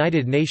 The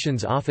United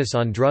Nations Office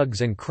on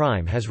Drugs and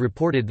Crime has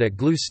reported that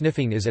glue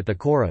sniffing is at the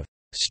core of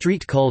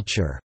street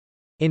culture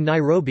in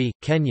Nairobi,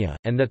 Kenya,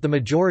 and that the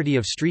majority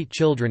of street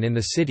children in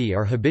the city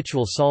are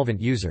habitual solvent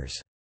users.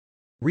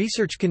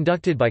 Research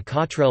conducted by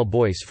Cottrell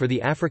Boyce for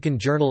the African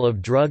Journal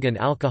of Drug and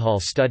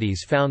Alcohol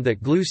Studies found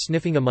that glue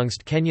sniffing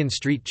amongst Kenyan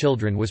street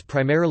children was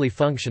primarily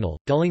functional,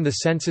 dulling the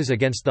senses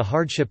against the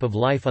hardship of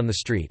life on the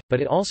street, but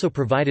it also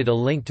provided a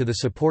link to the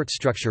support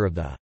structure of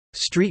the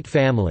street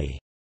family.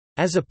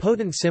 As a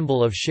potent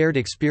symbol of shared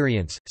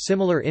experience,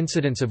 similar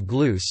incidents of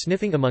glue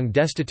sniffing among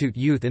destitute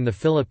youth in the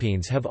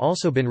Philippines have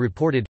also been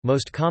reported,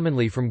 most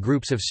commonly from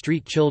groups of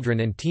street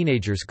children and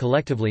teenagers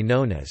collectively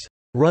known as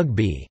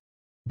rugby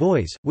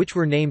boys, which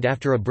were named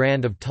after a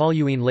brand of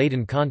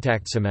toluene-laden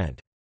contact cement.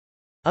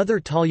 Other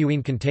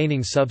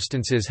toluene-containing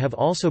substances have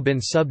also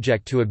been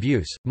subject to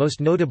abuse,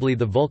 most notably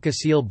the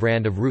Volcaseal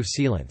brand of roof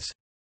sealants.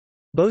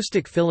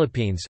 Bostik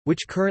Philippines,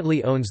 which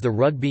currently owns the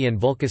Rugby and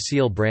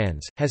Volcaseal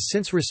brands, has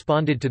since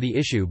responded to the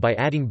issue by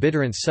adding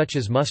bitterants such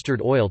as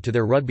mustard oil to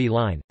their Rugby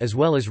line, as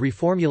well as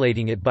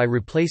reformulating it by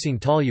replacing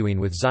toluene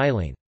with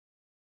xylene.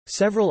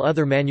 Several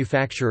other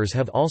manufacturers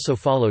have also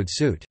followed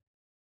suit.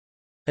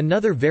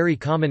 Another very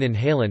common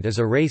inhalant is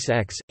Erase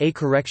X, a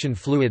correction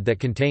fluid that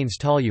contains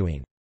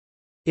toluene.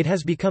 It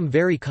has become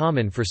very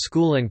common for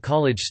school and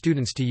college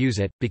students to use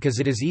it, because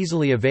it is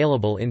easily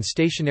available in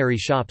stationery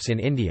shops in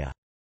India.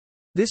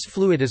 This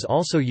fluid is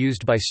also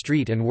used by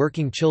street and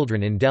working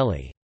children in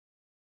Delhi.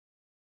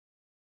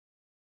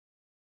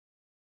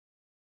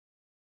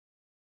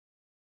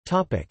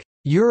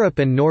 Europe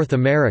and North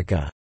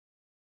America.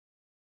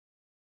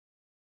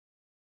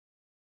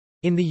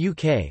 In the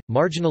UK,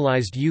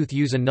 marginalised youth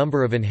use a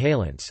number of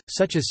inhalants,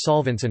 such as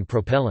solvents and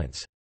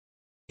propellants.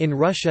 In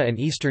Russia and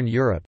Eastern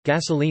Europe,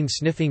 gasoline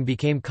sniffing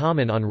became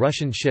common on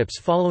Russian ships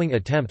following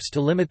attempts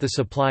to limit the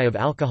supply of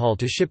alcohol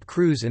to ship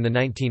crews in the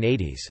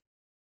 1980s.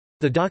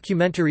 The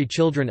documentary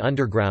Children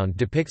Underground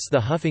depicts the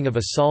huffing of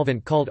a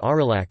solvent called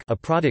Aralac, a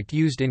product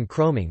used in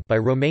chroming, by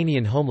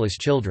Romanian homeless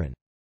children.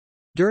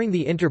 During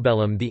the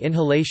interbellum, the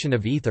inhalation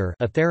of ether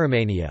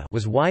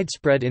was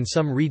widespread in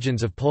some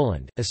regions of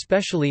Poland,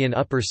 especially in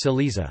Upper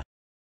Silesia.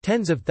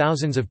 Tens of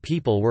thousands of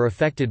people were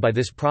affected by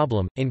this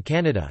problem. In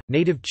Canada,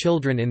 native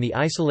children in the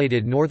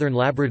isolated northern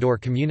Labrador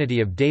community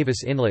of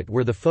Davis Inlet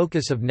were the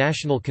focus of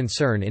national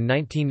concern in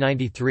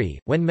 1993,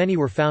 when many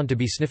were found to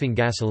be sniffing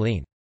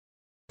gasoline.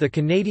 The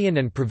Canadian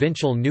and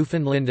provincial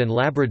Newfoundland and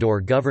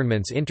Labrador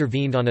governments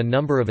intervened on a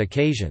number of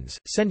occasions,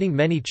 sending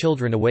many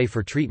children away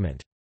for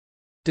treatment.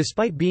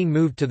 Despite being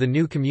moved to the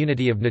new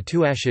community of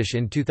Natuashish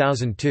in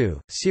 2002,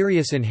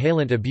 serious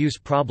inhalant abuse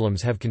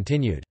problems have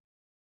continued.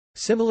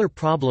 Similar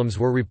problems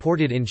were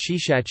reported in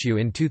Shishachu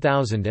in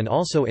 2000 and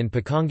also in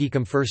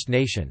Pekongikam First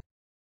Nation.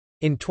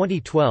 In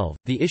 2012,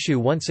 the issue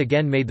once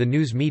again made the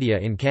news media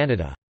in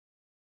Canada.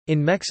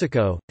 In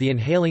Mexico, the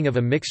inhaling of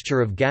a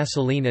mixture of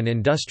gasoline and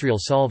industrial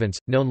solvents,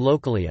 known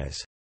locally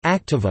as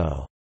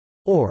Activo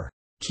or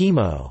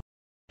chemo,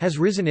 has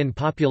risen in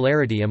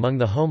popularity among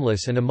the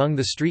homeless and among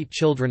the street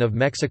children of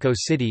Mexico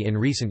City in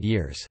recent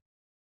years.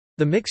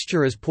 The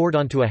mixture is poured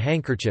onto a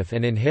handkerchief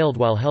and inhaled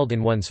while held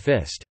in one's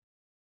fist.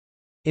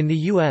 In the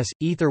U.S.,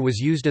 ether was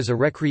used as a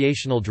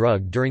recreational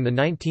drug during the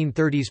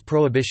 1930s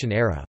Prohibition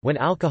era, when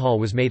alcohol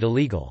was made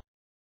illegal.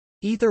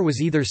 Ether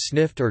was either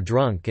sniffed or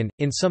drunk and,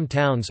 in some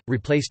towns,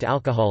 replaced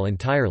alcohol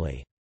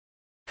entirely.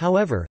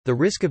 However, the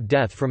risk of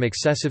death from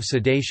excessive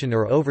sedation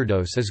or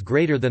overdose is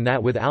greater than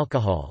that with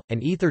alcohol,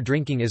 and ether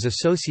drinking is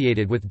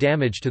associated with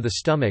damage to the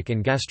stomach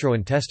and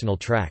gastrointestinal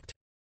tract.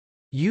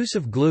 Use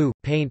of glue,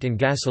 paint and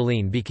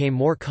gasoline became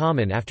more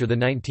common after the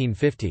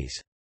 1950s.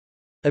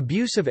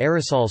 Abuse of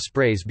aerosol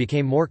sprays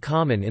became more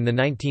common in the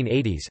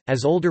 1980s,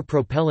 as older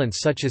propellants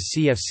such as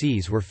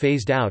CFCs were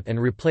phased out and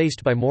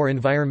replaced by more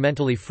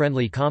environmentally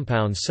friendly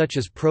compounds such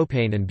as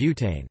propane and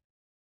butane.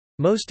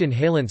 Most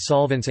inhalant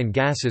solvents and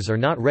gases are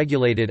not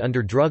regulated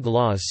under drug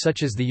laws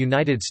such as the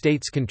United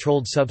States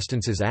Controlled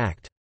Substances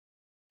Act.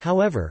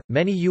 However,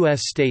 many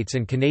U.S. states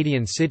and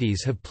Canadian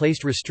cities have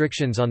placed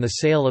restrictions on the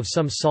sale of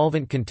some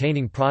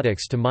solvent-containing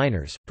products to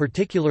minors,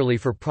 particularly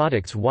for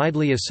products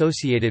widely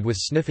associated with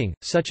sniffing,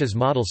 such as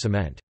model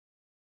cement.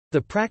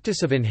 The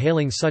practice of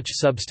inhaling such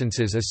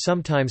substances is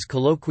sometimes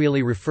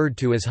colloquially referred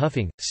to as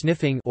huffing,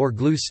 sniffing or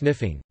glue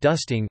sniffing,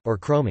 dusting, or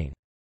chroming.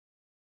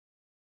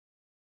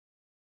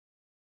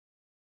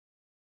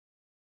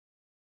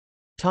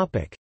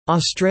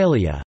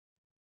 Australia.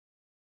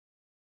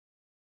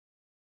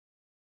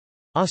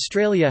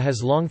 Australia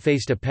has long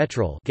faced a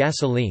petrol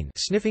gasoline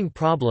sniffing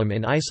problem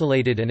in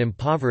isolated and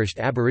impoverished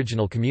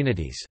Aboriginal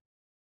communities.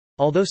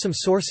 Although some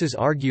sources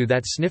argue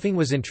that sniffing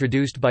was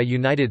introduced by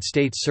United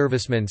States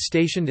servicemen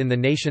stationed in the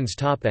nation's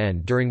top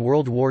end during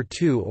World War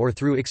II or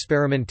through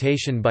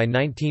experimentation by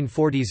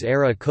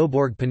 1940s-era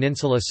Cobourg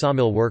Peninsula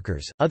sawmill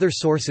workers, other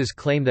sources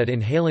claim that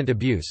inhalant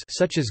abuse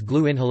such as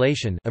glue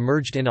inhalation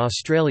emerged in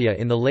Australia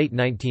in the late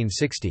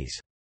 1960s.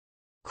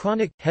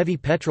 Chronic, heavy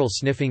petrol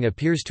sniffing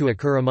appears to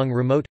occur among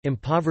remote,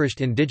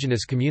 impoverished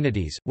indigenous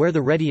communities, where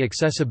the ready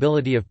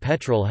accessibility of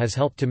petrol has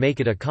helped to make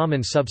it a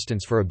common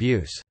substance for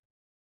abuse.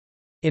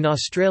 In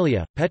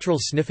Australia, petrol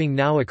sniffing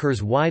now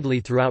occurs widely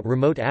throughout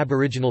remote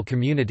Aboriginal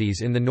communities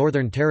in the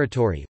Northern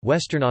Territory,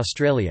 Western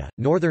Australia,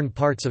 northern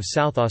parts of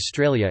South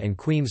Australia and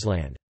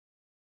Queensland.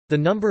 The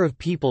number of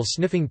people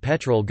sniffing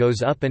petrol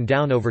goes up and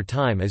down over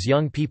time as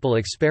young people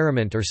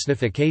experiment or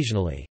sniff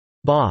occasionally.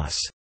 Boss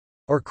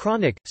or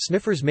chronic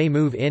sniffers may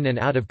move in and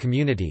out of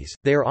communities.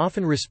 They are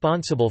often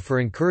responsible for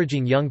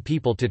encouraging young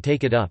people to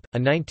take it up. A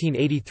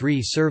 1983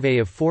 survey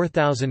of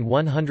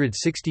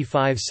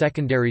 4,165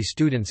 secondary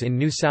students in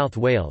New South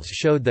Wales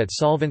showed that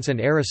solvents and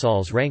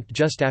aerosols ranked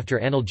just after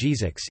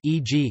analgesics,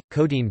 e.g.,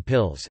 codeine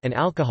pills, and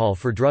alcohol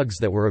for drugs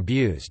that were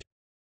abused.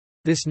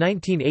 This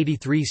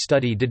 1983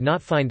 study did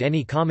not find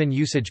any common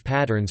usage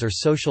patterns or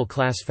social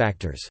class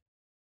factors.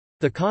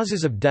 The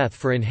causes of death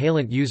for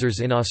inhalant users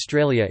in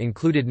Australia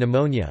included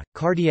pneumonia,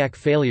 cardiac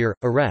failure,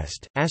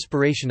 arrest,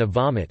 aspiration of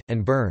vomit,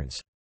 and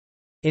burns.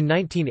 In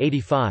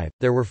 1985,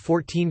 there were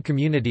 14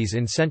 communities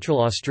in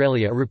Central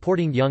Australia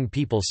reporting young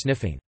people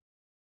sniffing.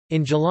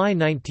 In July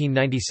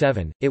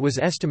 1997, it was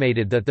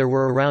estimated that there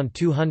were around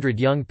 200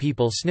 young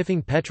people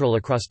sniffing petrol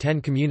across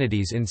 10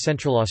 communities in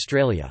Central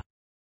Australia.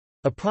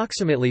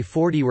 Approximately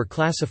 40 were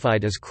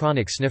classified as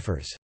chronic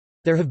sniffers.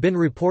 There have been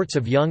reports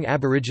of young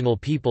Aboriginal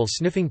people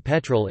sniffing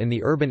petrol in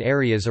the urban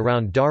areas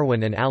around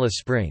Darwin and Alice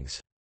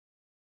Springs.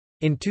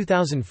 In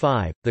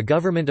 2005, the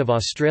Government of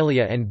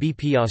Australia and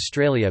BP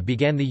Australia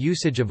began the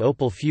usage of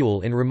opal fuel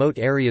in remote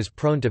areas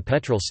prone to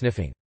petrol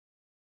sniffing.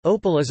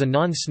 Opal is a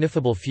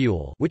non-sniffable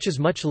fuel which is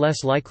much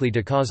less likely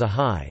to cause a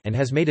high and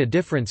has made a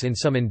difference in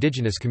some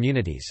Indigenous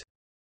communities.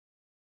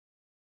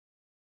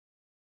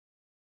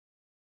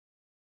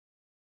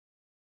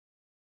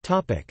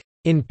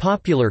 In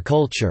popular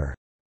culture.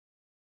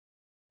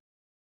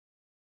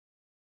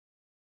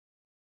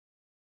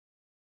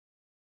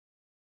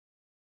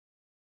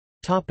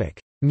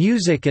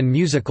 Music and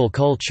musical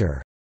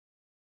culture.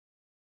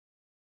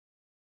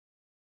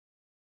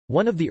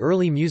 One of the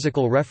early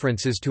musical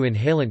references to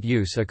inhalant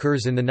use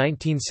occurs in the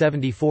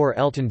 1974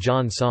 Elton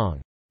John song,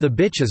 "The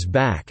Bitch Is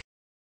Back",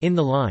 in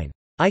the line,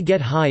 "I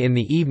get high in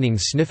the evening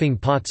sniffing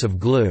pots of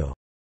glue."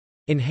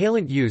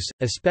 Inhalant use,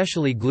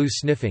 especially glue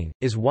sniffing,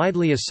 is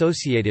widely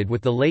associated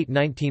with the late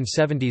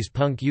 1970s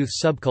punk youth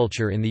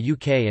subculture in the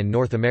UK and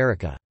North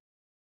America.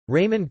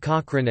 Raymond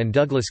Cochrane and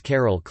Douglas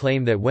Carroll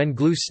claim that when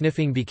glue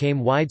sniffing became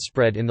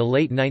widespread in the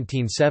late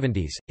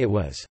 1970s, it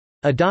was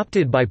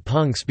adopted by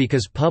punks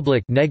because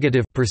public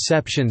negative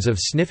perceptions of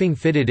sniffing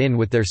fitted in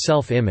with their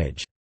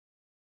self-image,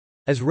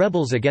 as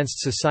rebels against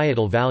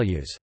societal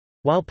values.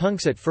 While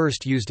punks at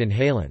first used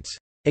inhalants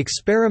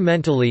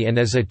experimentally and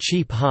as a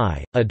cheap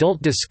high,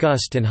 adult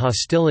disgust and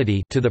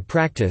hostility to the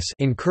practice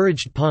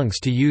encouraged punks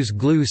to use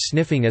glue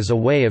sniffing as a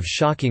way of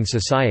shocking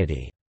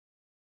society.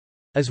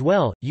 As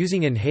well,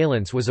 using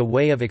inhalants was a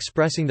way of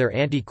expressing their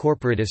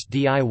anti-corporatist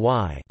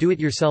DIY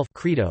do-it-yourself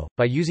credo.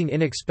 By using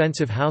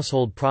inexpensive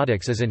household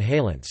products as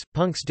inhalants,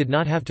 punks did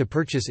not have to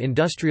purchase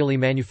industrially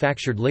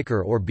manufactured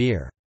liquor or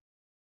beer.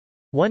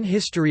 One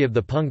history of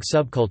the punk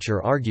subculture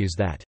argues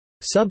that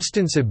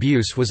substance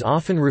abuse was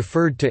often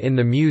referred to in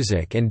the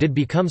music and did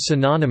become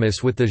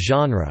synonymous with the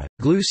genre,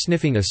 glue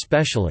sniffing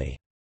especially,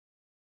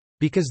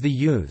 because the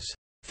youth's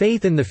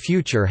faith in the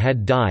future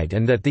had died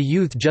and that the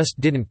youth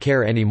just didn't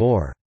care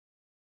anymore.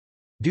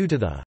 Due to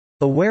the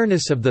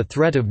awareness of the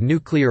threat of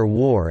nuclear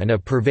war and a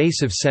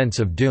pervasive sense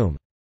of doom.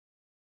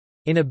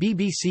 In a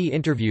BBC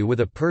interview with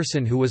a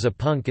person who was a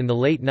punk in the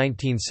late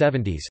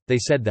 1970s, they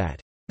said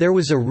that, "There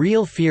was a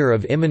real fear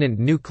of imminent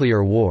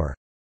nuclear war.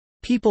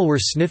 People were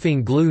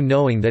sniffing glue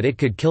knowing that it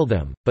could kill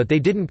them, but they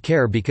didn't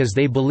care because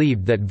they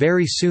believed that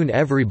very soon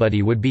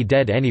everybody would be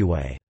dead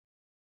anyway."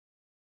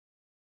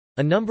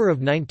 A number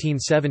of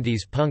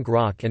 1970s punk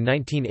rock and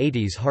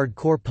 1980s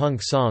hardcore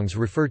punk songs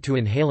refer to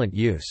inhalant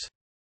use.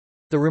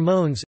 The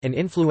Ramones, an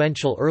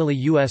influential early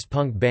U.S.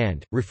 punk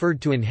band, referred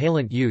to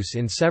inhalant use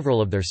in several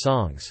of their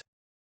songs.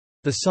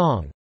 The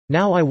song,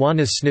 "Now I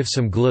Wanna Sniff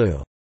Some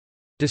Glue",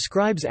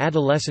 describes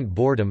adolescent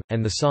boredom,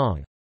 and the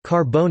song,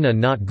 "Carbona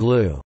Not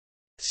Glue",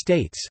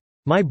 states,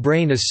 "My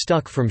brain is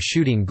stuck from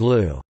shooting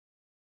glue."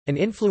 An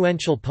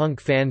influential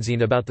punk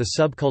fanzine about the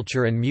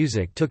subculture and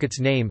music took its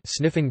name,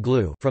 Sniffin'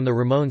 Glue, from the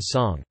Ramones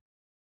song.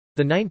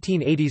 The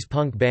 1980s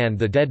punk band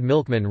The Dead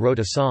Milkmen wrote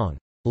a song,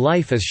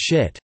 "Life is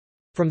Shit",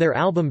 from their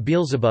album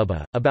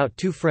Beelzebubba, about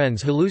two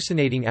friends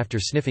hallucinating after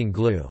sniffing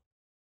glue.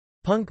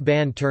 Punk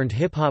band turned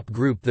hip-hop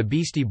group The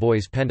Beastie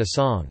Boys penned a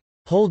song,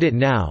 "Hold It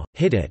Now,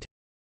 Hit It",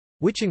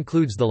 which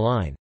includes the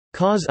line,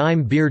 "'Cause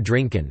I'm beer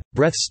drinkin',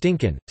 breath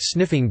stinkin',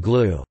 sniffing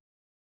glue."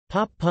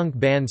 Pop-punk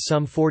band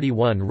Sum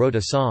 41 wrote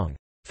a song,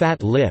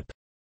 "'Fat Lip'",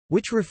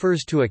 which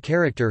refers to a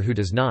character who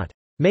does not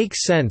 "'make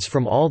sense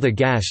from all the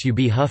gas you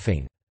be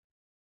huffing'".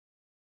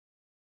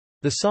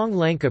 The song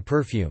Lanka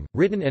Perfume,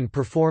 written and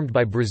performed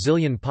by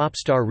Brazilian pop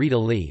star Rita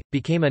Lee,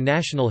 became a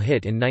national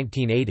hit in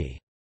 1980.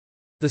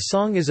 The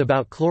song is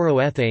about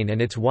chloroethane and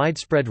its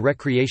widespread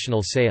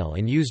recreational sale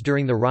and use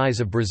during the rise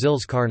of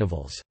Brazil's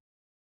carnivals.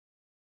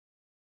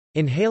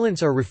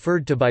 Inhalants are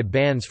referred to by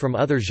bands from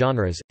other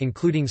genres,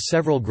 including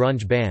several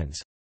grunge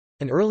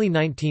bands—an early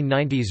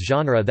 1990s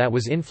genre that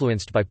was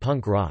influenced by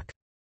punk rock.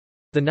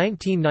 The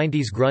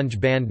 1990s grunge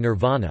band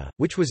Nirvana,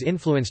 which was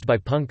influenced by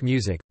punk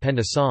music, penned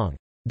a song,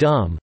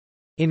 "'Dumb'",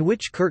 in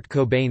which Kurt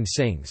Cobain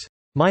sings,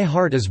 "'My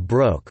heart is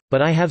broke,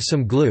 but I have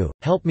some glue,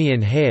 help me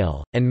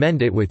inhale, and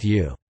mend it with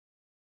you'".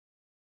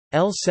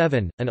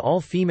 L7, an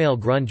all-female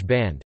grunge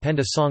band, penned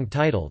a song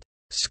titled,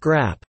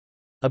 "'Scrap'",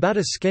 about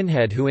a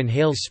skinhead who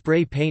inhales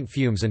spray paint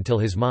fumes until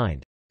his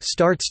mind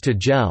starts to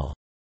gel.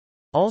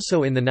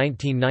 Also in the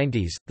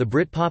 1990s, the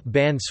Britpop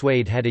band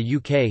Suede had a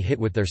UK hit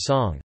with their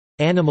song,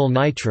 "'Animal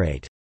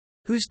Nitrate'",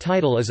 whose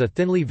title is a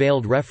thinly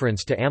veiled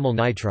reference to amyl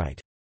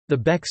nitrite. The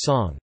Beck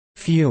song,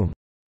 "'Fume'",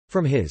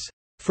 from his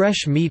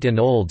 "'Fresh Meat and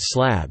Old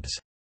Slabs'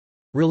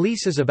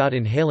 release is about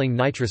inhaling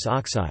nitrous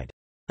oxide.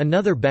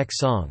 Another Beck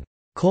song,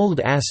 "'Cold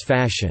Ass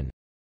Fashion'",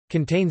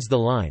 contains the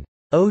line,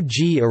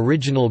 "'OG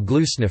Original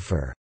Glue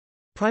Sniffer'".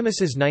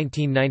 Primus's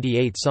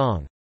 1998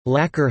 song,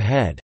 "'Lacquer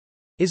Head'",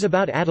 is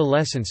about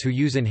adolescents who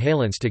use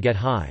inhalants to get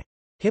high.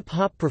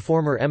 Hip-hop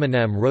performer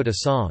Eminem wrote a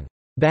song,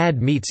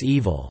 "'Bad Meets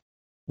Evil'",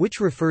 which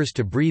refers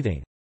to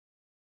breathing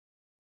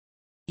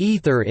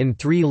ether in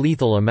 3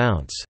 lethal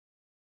amounts.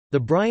 The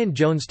Brian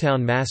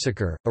Jonestown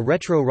Massacre, a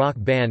retro rock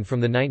band from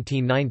the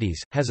 1990s,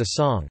 has a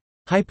song,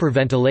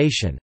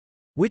 "'Hyperventilation'",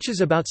 which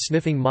is about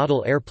sniffing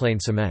model airplane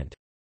cement.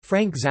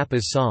 Frank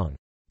Zappa's song,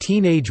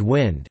 "'Teenage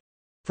Wind'",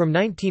 from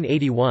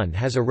 1981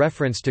 has a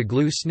reference to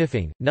glue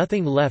sniffing,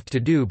 nothing left to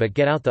do but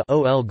get out the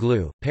OL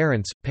glue,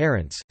 parents,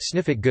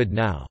 sniff it good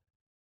now.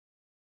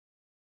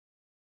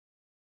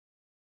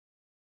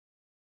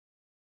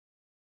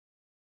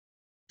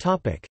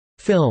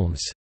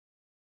 Films.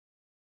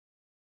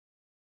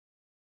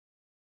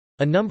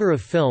 A number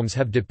of films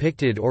have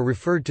depicted or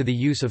referred to the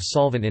use of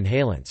solvent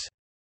inhalants.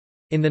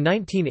 In the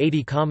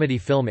 1980 comedy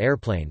film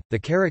Airplane, the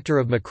character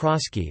of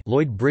McCroskey,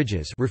 Lloyd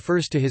Bridges,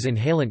 refers to his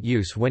inhalant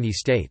use when he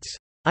states,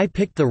 "'I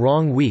picked the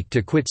wrong week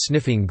to quit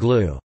sniffing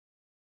glue'".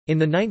 In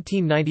the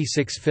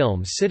 1996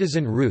 film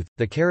Citizen Ruth,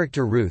 the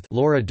character Ruth,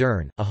 Laura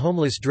Dern, a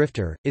homeless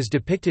drifter, is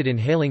depicted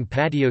inhaling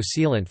patio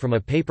sealant from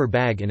a paper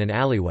bag in an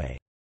alleyway.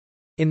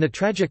 In the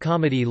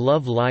tragicomedy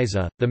Love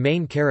Liza, the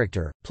main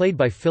character, played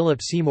by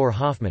Philip Seymour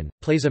Hoffman,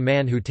 plays a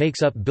man who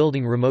takes up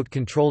building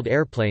remote-controlled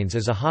airplanes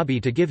as a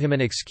hobby to give him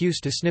an excuse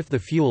to sniff the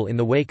fuel in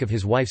the wake of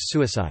his wife's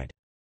suicide.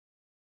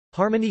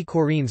 Harmony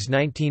Korine's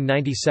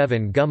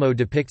 1997 Gummo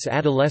depicts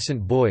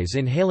adolescent boys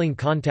inhaling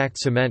contact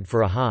cement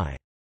for a high.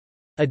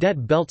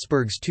 Odette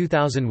Beltzberg's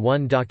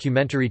 2001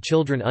 documentary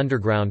Children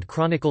Underground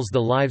chronicles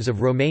the lives of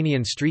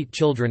Romanian street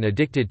children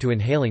addicted to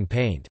inhaling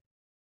paint.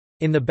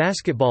 In the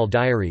Basketball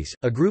Diaries,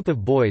 a group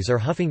of boys are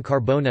huffing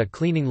Carbona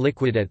cleaning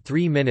liquid at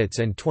 3 minutes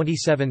and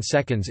 27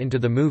 seconds into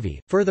the movie.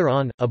 Further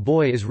on, a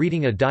boy is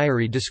reading a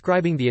diary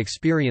describing the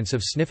experience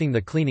of sniffing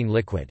the cleaning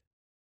liquid.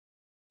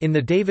 In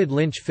the David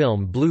Lynch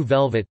film Blue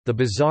Velvet, the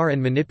bizarre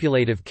and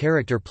manipulative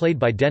character played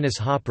by Dennis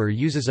Hopper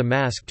uses a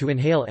mask to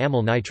inhale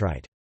amyl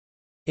nitrite.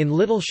 In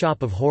Little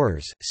Shop of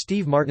Horrors,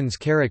 Steve Martin's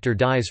character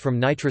dies from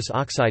nitrous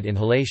oxide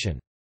inhalation.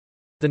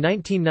 The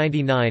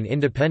 1999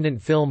 independent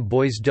film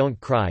Boys Don't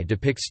Cry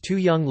depicts 2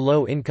 young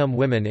low-income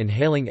women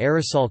inhaling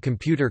aerosol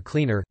computer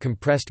cleaner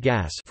compressed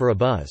gas for a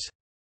buzz.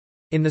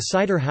 In The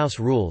Cider House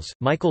Rules,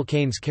 Michael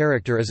Caine's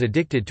character is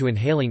addicted to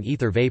inhaling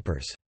ether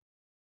vapors.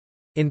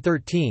 In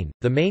 13,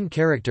 the main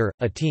character,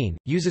 a teen,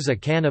 uses a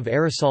can of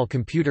aerosol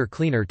computer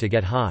cleaner to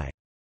get high.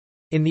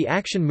 In the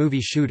action movie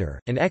Shooter,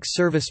 an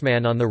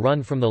ex-serviceman on the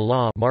run from the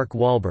law, Mark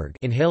Wahlberg,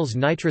 inhales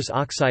nitrous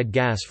oxide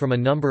gas from a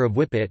number of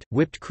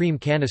whipped cream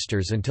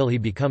canisters until he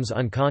becomes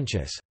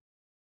unconscious.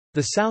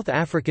 The South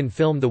African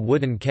film The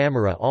Wooden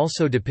Camera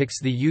also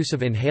depicts the use of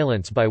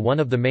inhalants by one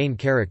of the main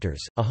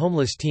characters, a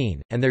homeless teen,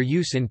 and their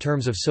use in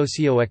terms of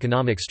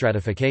socio-economic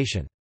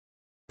stratification.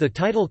 The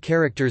title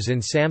characters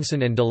in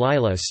Samson and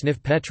Delilah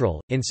sniff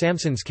petrol, in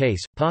Samson's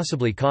case,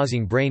 possibly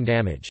causing brain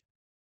damage.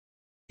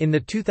 In the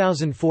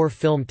 2004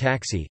 film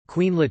Taxi,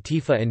 Queen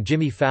Latifah and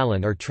Jimmy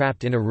Fallon are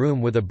trapped in a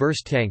room with a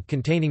burst tank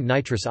containing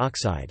nitrous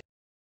oxide.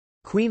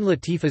 Queen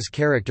Latifah's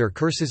character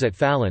curses at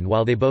Fallon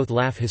while they both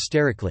laugh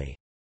hysterically.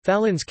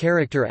 Fallon's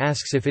character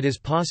asks if it is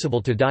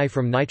possible to die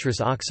from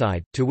nitrous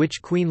oxide, to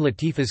which Queen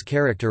Latifah's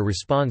character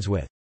responds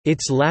with,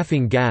 "It's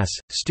laughing gas,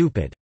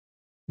 stupid."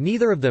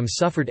 Neither of them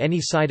suffered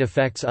any side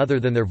effects other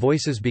than their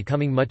voices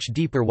becoming much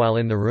deeper while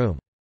in the room.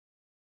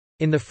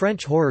 In the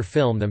French horror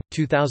film Them,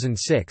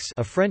 2006,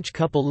 a French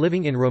couple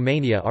living in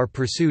Romania are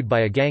pursued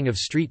by a gang of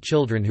street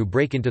children who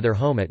break into their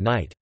home at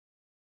night.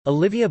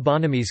 Olivia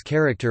Bonomy's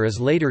character is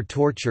later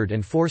tortured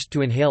and forced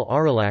to inhale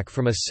Aralac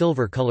from a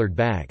silver-colored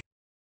bag.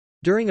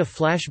 During a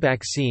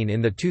flashback scene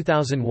in the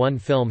 2001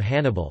 film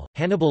Hannibal,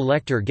 Hannibal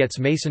Lecter gets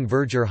Mason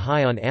Verger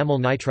high on amyl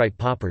nitrite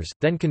poppers,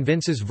 then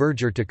convinces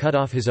Verger to cut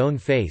off his own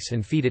face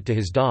and feed it to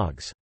his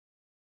dogs.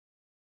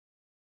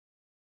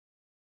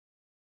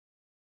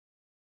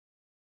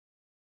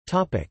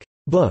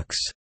 Books.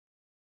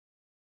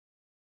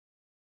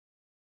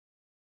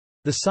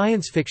 The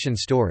science fiction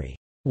story,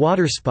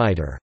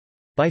 Waterspider,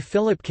 by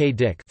Philip K.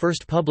 Dick,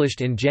 first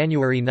published in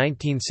January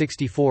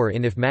 1964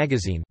 in If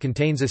magazine,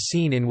 contains a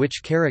scene in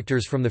which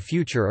characters from the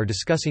future are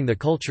discussing the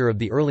culture of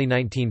the early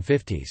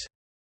 1950s.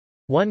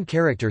 One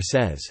character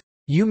says,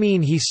 "You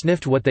mean he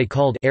sniffed what they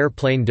called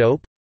airplane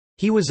dope?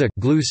 He was a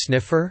glue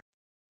sniffer?"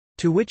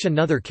 To which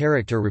another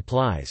character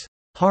replies,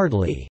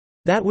 "Hardly.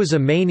 That was a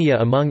mania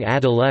among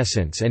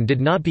adolescents and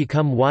did not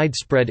become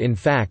widespread in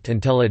fact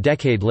until a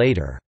decade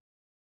later.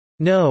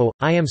 No,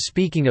 I am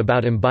speaking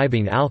about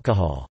imbibing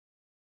alcohol."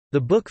 The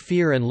book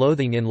Fear and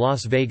Loathing in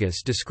Las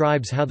Vegas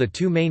describes how the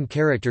two main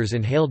characters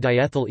inhale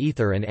diethyl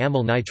ether and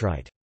amyl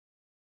nitrite.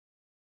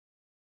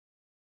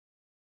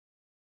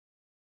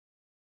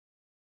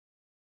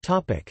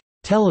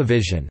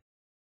 Television.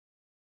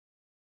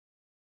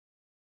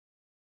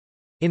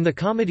 In the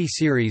comedy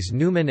series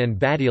Newman and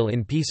Baddiel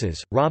in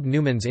Pieces, Rob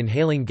Newman's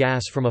inhaling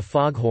gas from a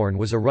foghorn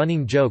was a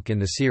running joke in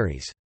the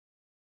series.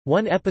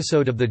 One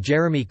episode of The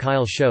Jeremy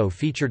Kyle Show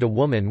featured a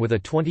woman with a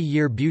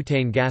 20-year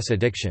butane gas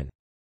addiction.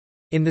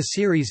 In the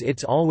series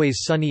It's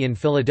Always Sunny in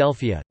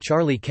Philadelphia,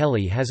 Charlie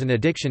Kelly has an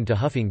addiction to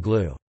huffing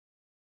glue.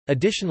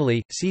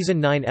 Additionally, Season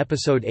 9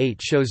 Episode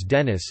 8 shows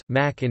Dennis,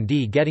 Mac and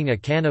Dee getting a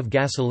can of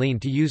gasoline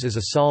to use as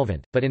a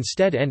solvent, but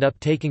instead end up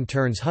taking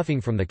turns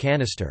huffing from the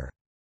canister.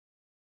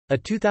 A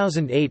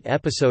 2008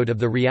 episode of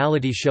the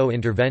reality show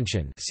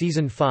Intervention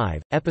Season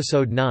 5,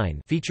 Episode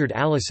 9 featured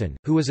Allison,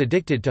 who was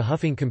addicted to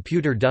huffing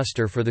computer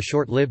duster for the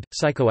short-lived,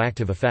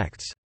 psychoactive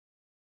effects.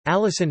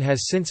 Allison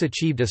has since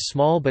achieved a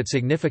small but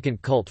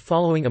significant cult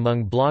following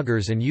among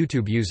bloggers and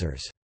YouTube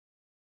users.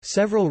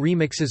 Several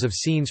remixes of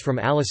scenes from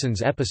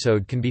Allison's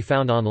episode can be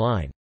found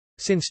online.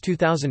 Since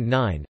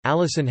 2009,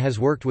 Allison has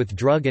worked with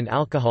drug and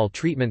alcohol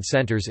treatment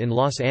centers in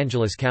Los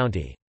Angeles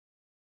County.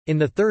 In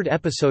the third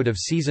episode of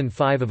Season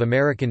 5 of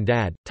American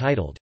Dad,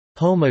 titled,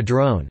 Home a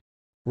Drone,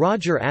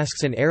 Roger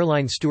asks an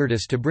airline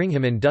stewardess to bring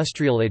him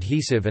industrial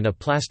adhesive and a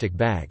plastic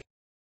bag.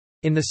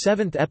 In the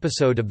seventh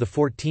episode of the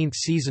 14th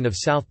season of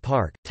South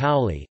Park,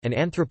 Towley, an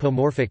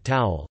anthropomorphic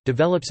towel,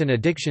 develops an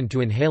addiction to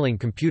inhaling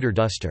computer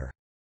duster.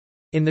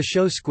 In the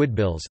show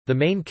Squidbills, the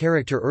main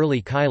character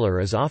Early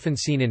Kyler is often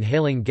seen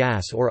inhaling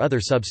gas or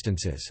other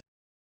substances.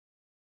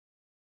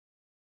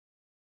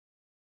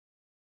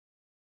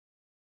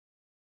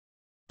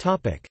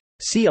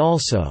 See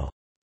also: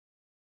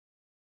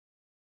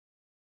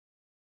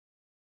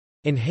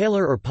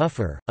 Inhaler or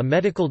puffer, a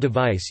medical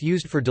device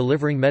used for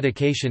delivering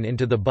medication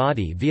into the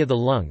body via the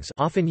lungs,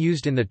 often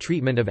used in the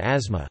treatment of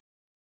asthma.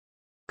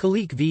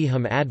 Kalik v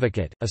Hum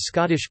Advocate, a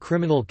Scottish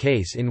criminal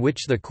case in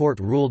which the court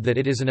ruled that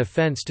it is an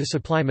offence to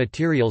supply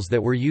materials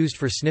that were used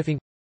for sniffing.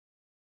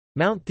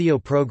 Mount Theo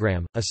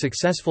Programme, a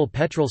successful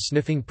petrol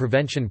sniffing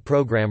prevention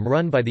program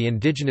run by the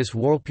indigenous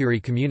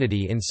Warlpiri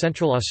community in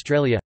Central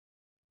Australia.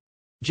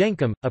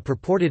 Jenkem, a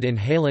purported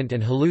inhalant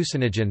and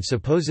hallucinogen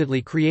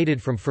supposedly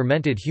created from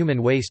fermented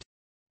human waste.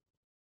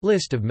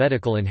 List of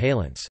medical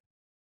inhalants.